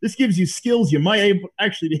later. This gives you skills you might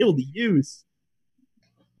actually be able to use.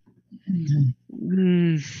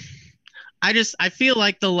 I feel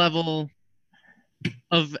like the level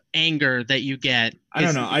of anger that you get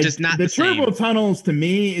is just not the same. Turbo Tunnels, to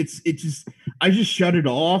me, I just shut it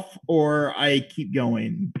off or I keep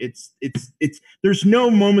going. It's there's no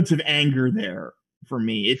moments of anger there for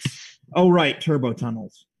me. It's right, Turbo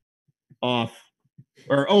Tunnels off.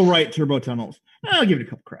 Or, right, Turbo Tunnels. I'll give it a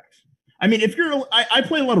couple cracks. I mean, if you're, I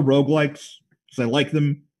play a lot of roguelikes because I like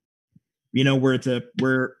them.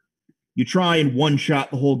 Where you try and one shot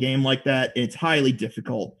the whole game like that. And it's highly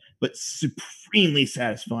difficult, but supremely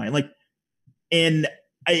satisfying. And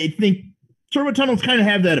I think Turbo Tunnels kind of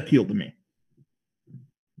have that appeal to me.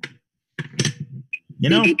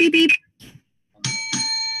 Beep, beep, beep, beep.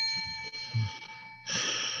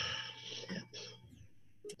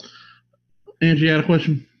 Angie, you got a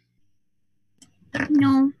question?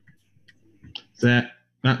 No. Zach,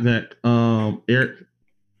 not Zach. Eric.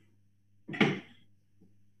 I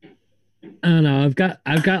don't know.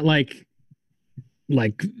 I've got like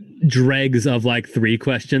dregs of like 3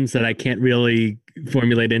 questions that I can't really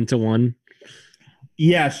formulate into one.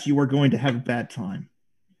 yes, you are going to have a bad time.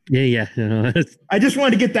 Yeah. I just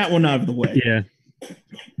wanted to get that one out of the way. Yeah.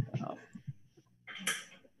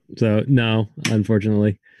 So no,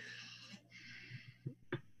 unfortunately.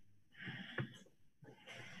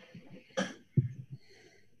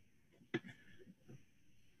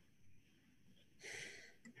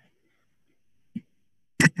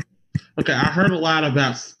 Okay, I heard a lot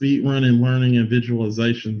about speed running, learning, and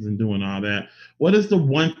visualizations and doing all that. What is the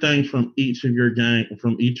one thing from each of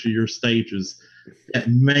your stages that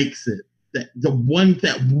makes it the one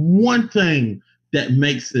thing that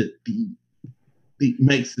makes it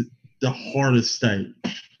the hardest stage?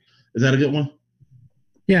 Is that a good one?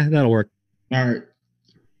 Yeah, that'll work. All right,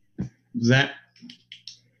 Zach.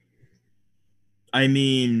 I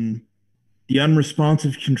mean, the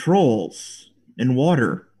unresponsive controls in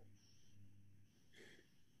water.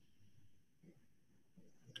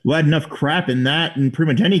 We'll add enough crap in that in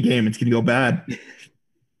pretty much any game, it's going to go bad.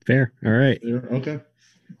 Fair. All right. Yeah, okay.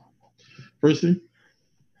 Percy?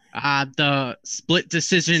 The split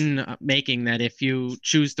decision making, that if you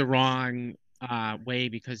choose the wrong way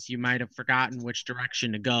because you might have forgotten which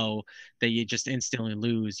direction to go, that you just instantly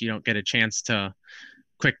lose. You don't get a chance to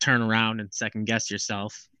quick turn around and second guess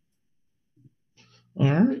yourself.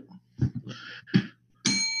 All right.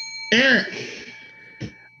 Eric?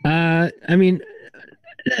 I mean,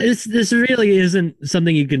 this really isn't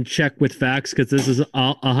something you can check with facts because this is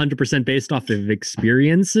 100% based off of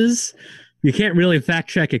experiences. You can't really fact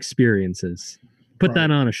check experiences. Put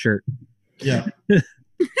that on a shirt. Yeah.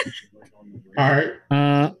 All right.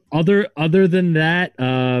 Other than that, I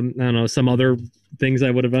don't know, some other things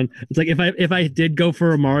I would have done. It's like if I did go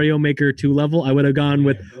for a Mario Maker 2 level, I would have gone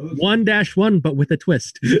with 1-1 but with a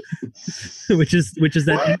twist. which is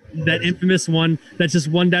that infamous one that's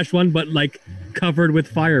just 1-1 but like covered with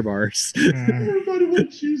fire bars. Everybody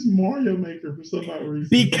would choose Mario Maker for some odd reason.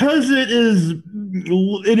 Because it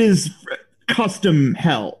is custom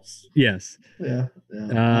hells. Yes. Yeah.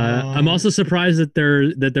 I'm also surprised that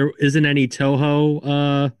there isn't any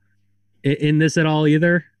Toho in this at all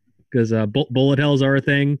either, because bullet hells are a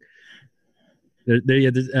thing.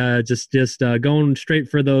 They're just going straight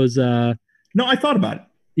for those. No, I thought about it.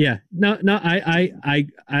 Yeah, no, I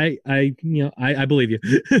believe you,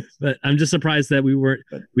 but I'm just surprised that we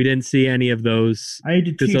didn't see any of those. I had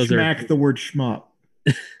to teach Mac the word shmup.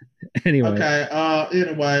 Anyway. Okay.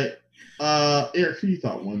 Anyway, Eric, who you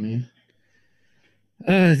thought won, man?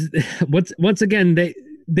 Once again,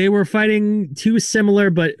 they were fighting two similar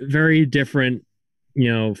but very different,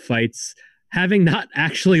 fights. Having not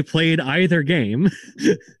actually played either game,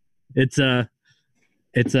 it's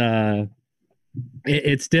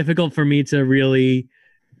difficult for me to really,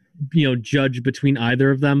 judge between either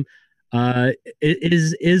of them.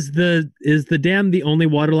 Is the dam the only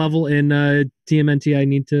water level in TMNT I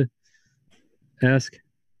need to ask?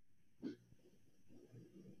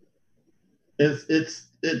 It's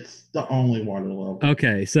the only water level.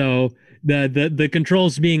 Okay, so the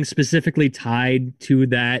controls being specifically tied to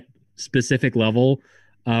that specific level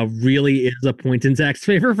really is a point in Zach's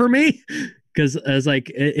favor for me, because as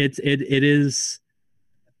like it is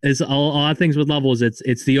a lot of things with levels.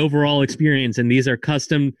 It's the overall experience, and these are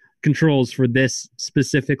custom controls for this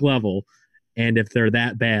specific level. And if they're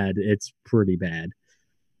that bad, it's pretty bad.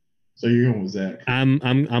 So you're going with Zach.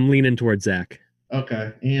 I'm leaning towards Zach.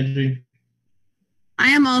 Okay, Angie. I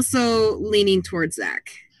am also leaning towards Zach.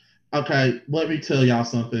 Okay, let me tell y'all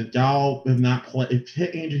something. Y'all have not played.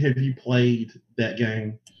 Angie, have you played that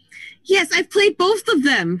game? Yes, I've played both of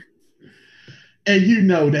them. And you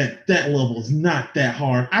know that level is not that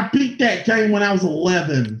hard. I beat that game when I was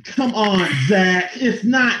 11. Come on, Zach. It's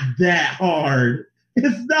not that hard.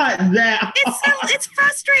 It's not that hard. It's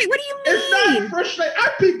frustrating. What do you mean? It's not frustrating.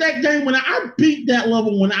 I beat that game I beat that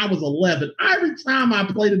level when I was 11. Every time I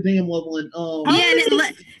played a damn level in how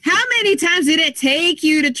many times did it take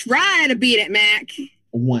you to try to beat it, Mac?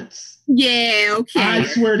 Once. Yeah, okay. I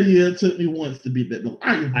swear to you, it took me once to beat that level.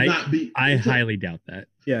 I highly doubt that.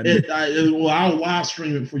 Yeah. I'll live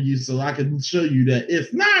stream it for you so I can show you that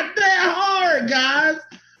it's not that hard, guys.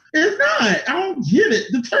 It's not. I don't get it.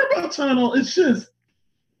 The turbo tunnel is just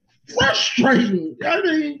frustrating. I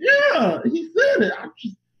mean, yeah, he said it. I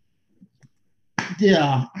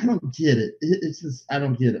don't get it. It's just, I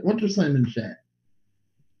don't get it. What you're saying in the chat?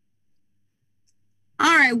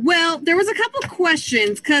 All right. Well, there was a couple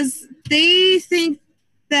questions because they think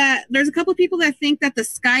that there's a couple people that think that the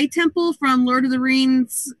Sky Temple from Lord of the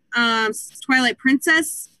Rings, Twilight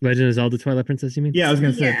Princess. Legend of Zelda Twilight Princess, you mean? Yeah, I was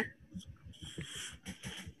going to say. Yeah.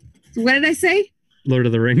 What did I say? Lord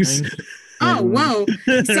of the Rings. Oh, whoa.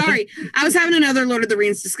 Sorry. I was having another Lord of the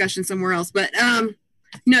Rings discussion somewhere else. But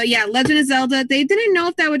No, yeah, Legend of Zelda. They didn't know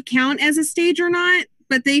if that would count as a stage or not,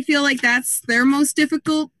 but they feel like that's their most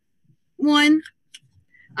difficult one.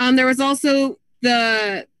 There was also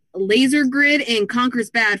the Laser Grid in Conker's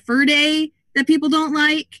Bad Fur Day that people don't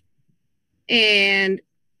like. And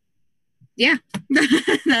yeah,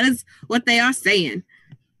 that is what they are saying.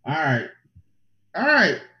 All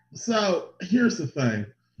right. So here's the thing.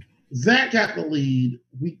 Zach got the lead.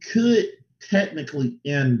 We could technically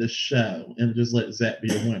end the show and just let Zach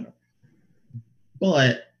be a winner.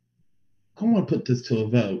 But I want to put this to a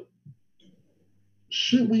vote.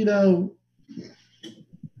 Should we, though?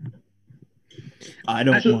 I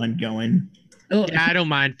don't mind going. Yeah, I don't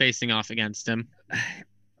mind facing off against him.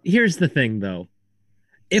 Here's the thing, though.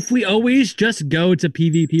 If we always just go to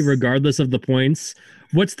PvP regardless of the points,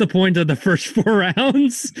 what's the point of the first 4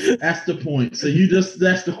 rounds? That's the point. So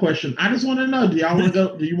that's the question. I just want to know, do y'all want to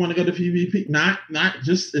go? Do you want to go to PvP? Not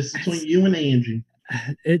just, it's between you and Angie.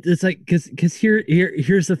 It's like, because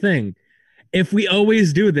here's the thing. If we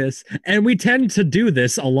always do this, and we tend to do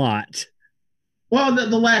this a lot. Well, the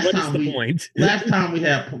last what time is the point? last time it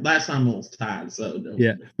was tied. So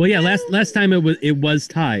yeah. Well, yeah. Last time it was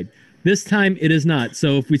tied. This time it is not.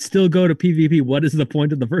 So if we still go to PvP, what is the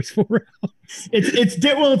point of the first 4 rounds? It's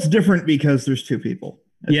different because there's 2 people.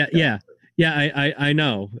 Yeah. I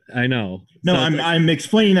know. No, so I'm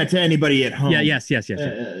explaining that to anybody at home. Yeah. Yes. Yeah.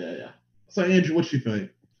 So Andrew, what you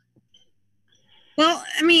think? Well,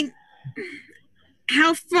 I mean,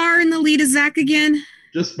 how far in the lead is Zach again?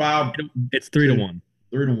 Just by it's 3-1.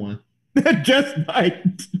 3-1. just by.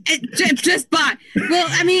 Just by. Well,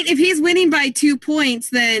 I mean, if he's winning by 2 points,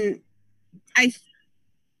 then I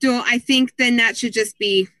think then that should just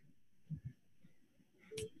be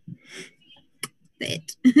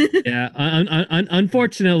it. Yeah.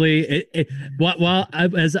 Unfortunately, while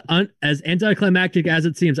as anticlimactic as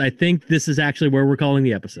it seems, I think this is actually where we're calling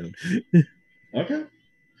the episode. Okay.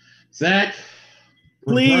 Zach.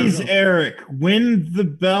 Please, Eric, win the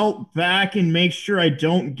belt back and make sure I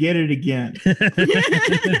don't get it again.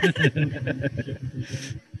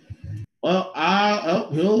 Well,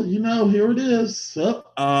 here it is.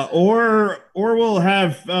 Or we'll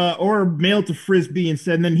have or mail to Frisbee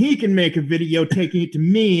instead, and then he can make a video taking it to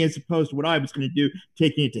me as opposed to what I was going to do,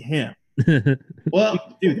 taking it to him.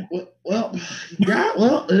 Well,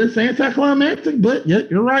 it's anticlimactic, but yeah,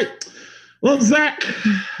 you're right. Well, Zach,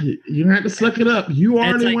 you have to suck it up. You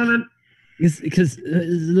are the winner. Because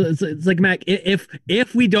it's like, Mac,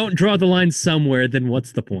 if we don't draw the line somewhere, then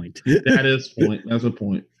what's the point? That is point. That's a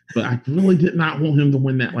point. But I really did not want him to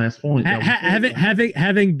win that last point.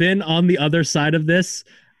 Having been on the other side of this,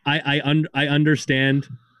 I understand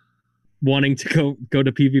wanting to go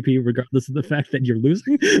to PvP regardless of the fact that you're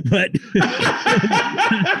losing. But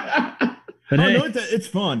no, it's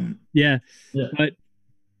fun. Yeah. But.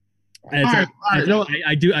 I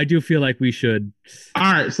do feel like we should.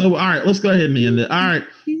 All right, let's go ahead and end it. All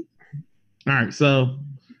right. So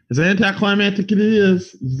as anticlimactic it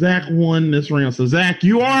is, Zach won this round. So Zach,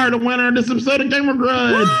 you are the winner of this episode of Gamer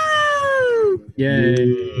Grudge. Woo! Yay!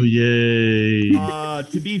 Ooh, yay!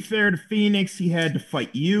 To be fair to Phoenix, he had to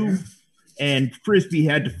fight you, and Frisbee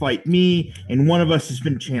had to fight me, and one of us has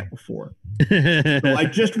been champ before. So I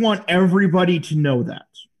just want everybody to know that.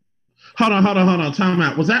 Hold on. Time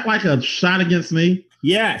out. Was that like a shot against me?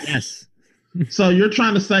 Yes. So you're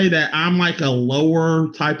trying to say that I'm like a lower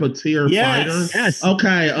type of tier fighter? Yes.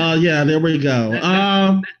 Okay. Yeah. There we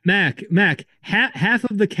go. Mac. Half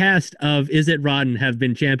of the cast of Is It Rotten have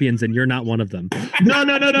been champions, and you're not one of them. No.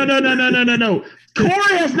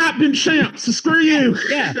 Corey has not been champ. So screw you.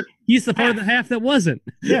 Yeah. He's the part of the half that wasn't.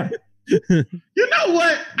 Yeah. You know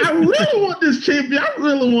what? I really want this champion. I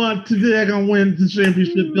really want to daggone win the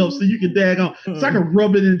championship belt so you can daggone so I can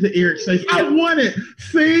rub it into Eric's face. I want it.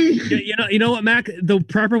 See? You know what, Mac? The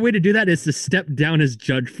proper way to do that is to step down as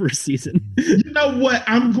judge for a season. You know what?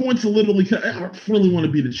 I'm going to literally. I really want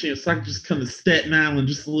to be the champ, so I can just come to Staten Island,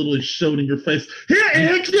 just literally show it in your face. Here,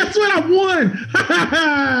 Eric. Guess what? I won.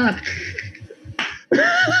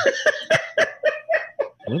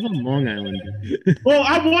 I live on Long Island. Well,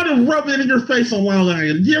 I want to rub it in your face on Long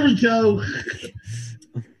Island. Here we go.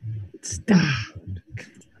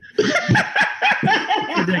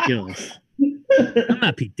 Ridiculous. I'm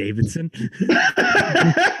not Pete Davidson.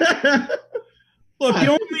 Look, the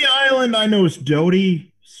only island I know is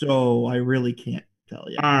Doty, so I really can't tell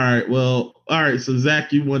you. All right. So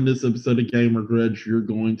Zach, you won this episode of Gamer Grudge. You're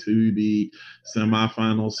going to the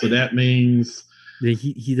semifinals. So that means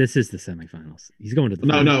this is the semifinals. He's going to the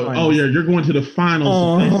finals. No. Oh yeah, you're going to the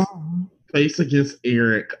finals. Face against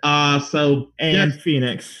Eric.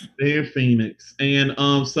 Phoenix.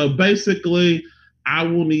 And so basically I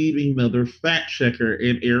will need another fact checker,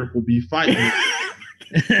 and Eric will be fighting.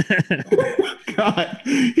 God,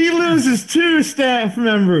 he loses 2 staff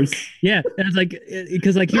members. Yeah, and it's like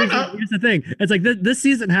because like here's the thing. It's like this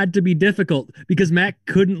season had to be difficult because Matt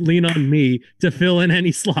couldn't lean on me to fill in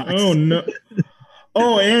any slots. Oh no.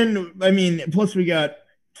 Oh, and I mean, plus we got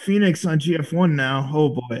Phoenix on GF1 now. Oh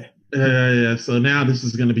boy. Yeah. So now this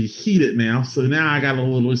is going to be heated now. So now I got a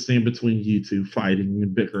little stand between you two fighting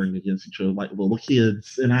and bickering against each other like little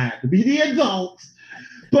kids, and I have to be the adults.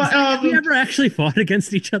 But have we ever actually fought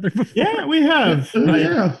against each other before? Yeah, we have.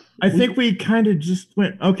 Yeah. I think we kind of just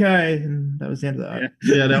went, okay, and that was the end of that.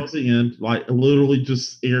 Yeah, that was the end. Like literally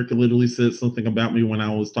Erica literally said something about me when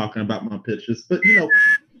I was talking about my pitches. But All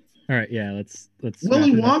right, yeah, let's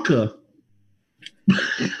Willy Wonka.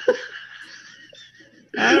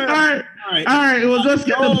 All right. Well, let's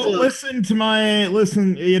go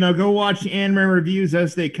go watch the anime reviews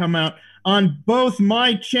as they come out on both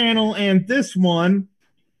my channel and this one.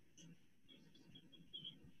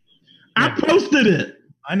 I posted it.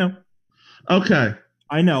 I know. Okay.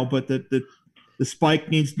 I know, but the spike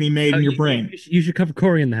needs to be made in your brain. You should cover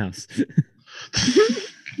Corey in the house.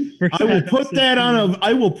 I will put that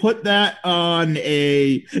on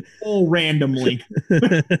a full random link.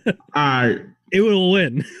 All right. It will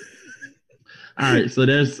win. All right, so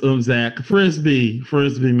there's Zach. Frisbee,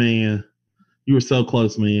 man. You were so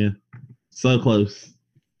close, man. So close.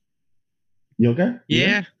 You okay?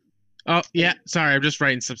 Yeah. Oh, yeah. Sorry, I'm just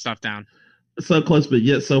writing some stuff down. So close, but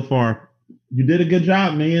yet so far. You did a good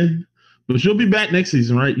job, man. But you'll be back next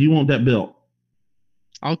season, right? You want that belt.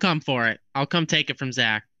 I'll come for it. I'll come take it from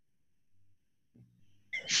Zach.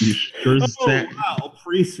 You sure, Zach? Wow.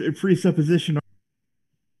 Presupposition.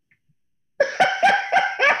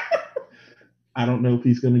 I don't know if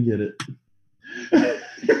he's going to get it.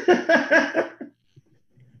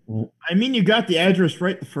 Well, I mean, you got the address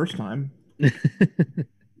right the first time.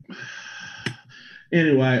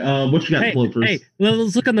 Anyway, what you got to plug first? Hey,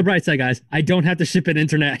 let's look on the bright side, guys. I don't have to ship it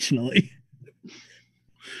internationally.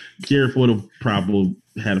 Gareth would have probably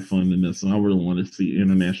had fun in this, and I really wanted to see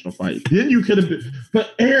international fight. Then you could have been,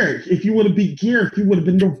 but Eric, if you would have beat Gareth, you would have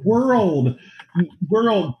been the world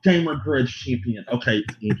gamer grudge champion. Okay,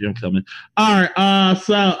 Angie, I'm coming. All right,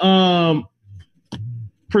 so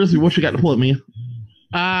Frisbee, what you got to plug, man?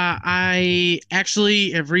 I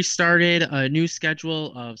actually have restarted a new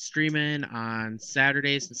schedule of streaming on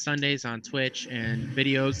Saturdays and Sundays on Twitch, and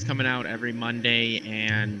videos coming out every Monday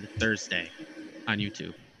and Thursday on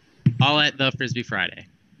YouTube. All at the Frisbee Friday.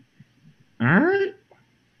 All right.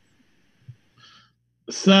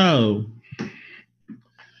 So,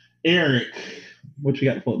 Eric, what you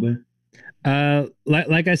got to plug, man?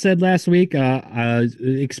 Like I said last week,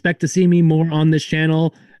 expect to see me more on this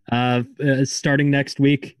channel starting next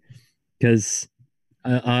week, because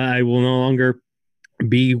I will no longer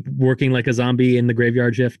be working like a zombie in the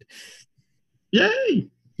graveyard shift. Yay!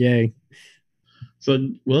 So,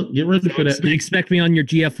 well, get ready for that. Expect me on your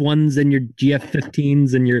GF1s and your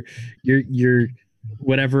GF15s and your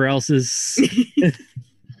whatever else is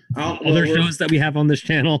other shows that we have on this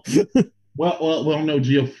channel. well, no,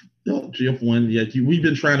 GF1. Yeah, we've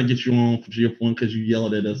been trying to get you on for GF1 because you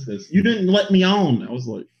yelled at us because you didn't let me on. I was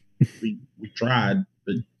like, we tried,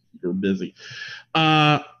 but you're busy.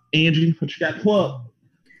 Angie, what you got to plug?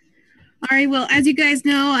 All right, well, as you guys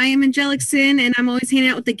know, I am Angelic Sin, and I'm always hanging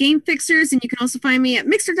out with the Game Fixers, and you can also find me at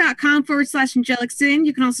mixer.com/Angelic Sin.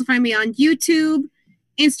 You can also find me on YouTube,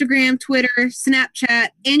 Instagram, Twitter, Snapchat,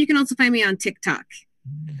 and you can also find me on TikTok.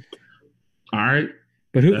 All right.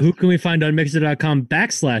 But who can we find on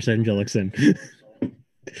mixer.com/Angelic Sin?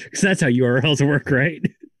 Because that's how URLs work, right?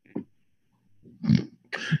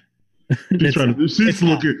 She's trying to. She's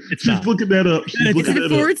looking that up. She's looking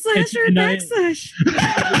that up. Is it / or backslash?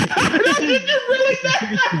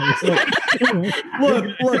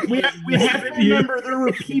 Look. We have to remember there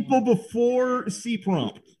were people before C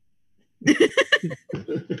prompt. All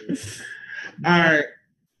right.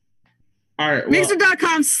 Well,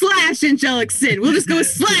 Mixer.com/Angelic Sin. We'll just go with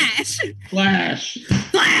slash. Flash.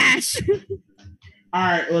 All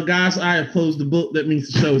right. Well, guys, I have closed the book. That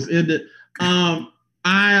means the show is ended.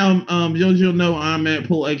 I am, you'll know I'm Matt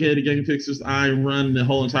Poole, aka the Game Fixers. I run the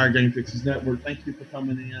whole entire Game Fixers network. Thank you for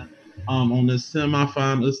coming in on this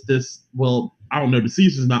semifinal. Well, I don't know, the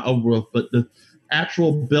season's not over, but the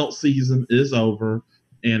actual belt season is over,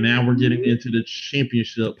 and now we're getting into the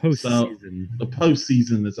championship. So the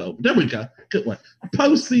postseason is over. There we go. Good one.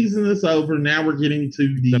 Postseason is over. Now we're getting to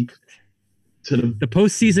the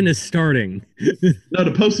postseason is starting. No, the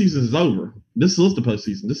postseason is over. This is the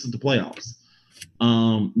postseason. This is the playoffs.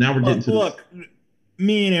 Now we're getting to look.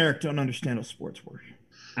 Me and Eric don't understand how sports work.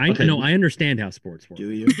 I understand how sports work. Do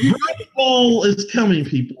you? Grudge Bowl is coming,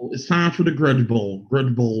 people. It's time for the Grudge Bowl.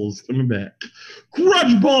 Grudge Bowl is coming back.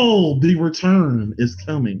 Grudge Bowl, the return is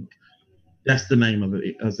coming. That's the name of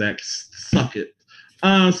it. Zach, suck it.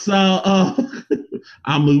 I'm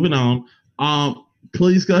moving on.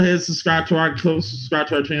 Please go ahead and subscribe to our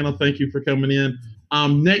channel. Thank you for coming in.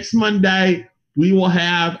 Next Monday, we will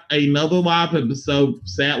have another live episode.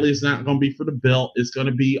 Sadly, it's not going to be for the belt. It's going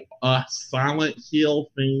to be a Silent Hill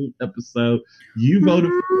themed episode. You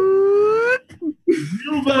voted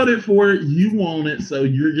for it. You want it, so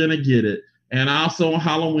you're going to get it. And also on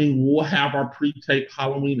Halloween, we'll have our pre-taped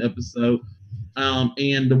Halloween episode.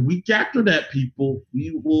 And the week after that, people,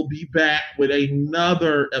 we will be back with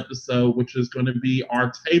another episode, which is going to be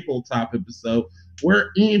our tabletop episode,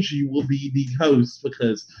 where Angie will be the host,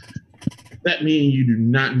 because that means you do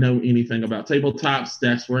not know anything about tabletops.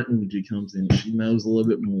 That's where Angie comes in. She knows a little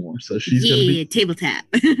bit more. So she's going to be tabletop.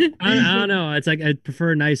 I don't know. It's like I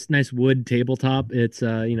prefer a nice wood tabletop. It's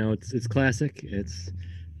it's classic. It's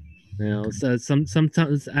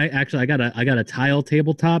sometimes I got a tile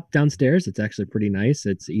tabletop downstairs. It's actually pretty nice.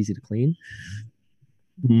 It's easy to clean.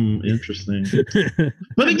 Interesting.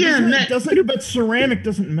 But again, but ceramic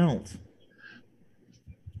doesn't melt.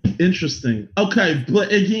 Interesting. Okay,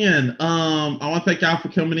 but again, I want to thank y'all for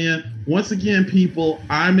coming in. Once again, people,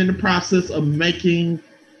 I'm in the process of making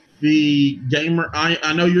the gamer.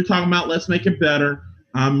 I know you're talking about Let's Make It Better.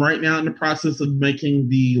 I'm right now in the process of making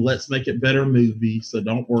the Let's Make It Better movie, so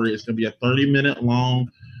don't worry. It's going to be a 30-minute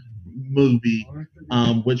long movie,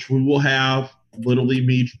 which we will have literally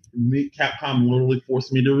me Capcom literally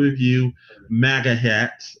forced me to review Mega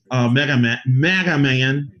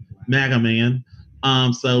Man.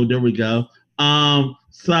 So there we go.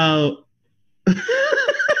 So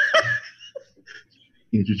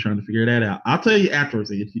Andrew trying to figure that out. I'll tell you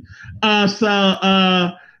afterwards, Angie.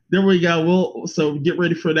 There we go. So get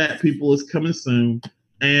ready for that, people. It's coming soon.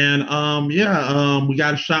 And we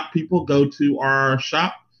got a shop, people. Go to our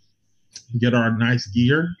shop, get our nice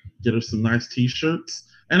gear, get us some nice t-shirts.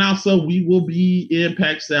 And also we will be in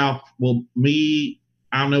PAX South. Well, I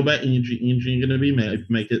don't know about Angie. Angie ain't gonna be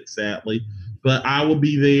make it, sadly. But I will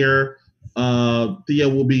be there. Thea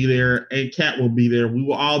will be there, and Kat will be there. We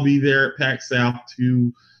will all be there at PAX South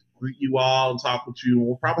to greet you all and talk with you.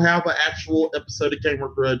 We'll probably have an actual episode of Gamer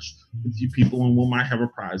Grudge with you people, and we might have a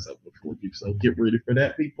prize up for you. So get ready for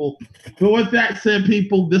that, people. But with that said,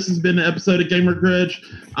 people, this has been an episode of Gamer Grudge.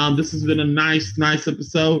 This has been a nice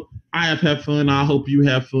episode. I have had fun. I hope you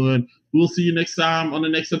have fun. We'll see you next time on the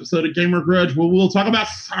next episode of Gamer Grudge, where we'll talk about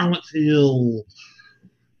Silent Hill.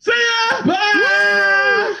 See ya!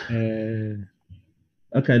 Bye!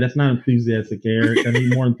 Okay, that's not enthusiastic, Eric. I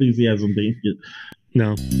need more enthusiasm, Dean.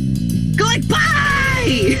 No.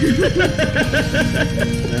 Goodbye!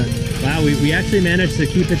 Wow, we actually managed to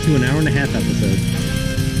keep it to an hour and a half episode.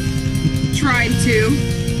 Tried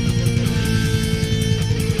to.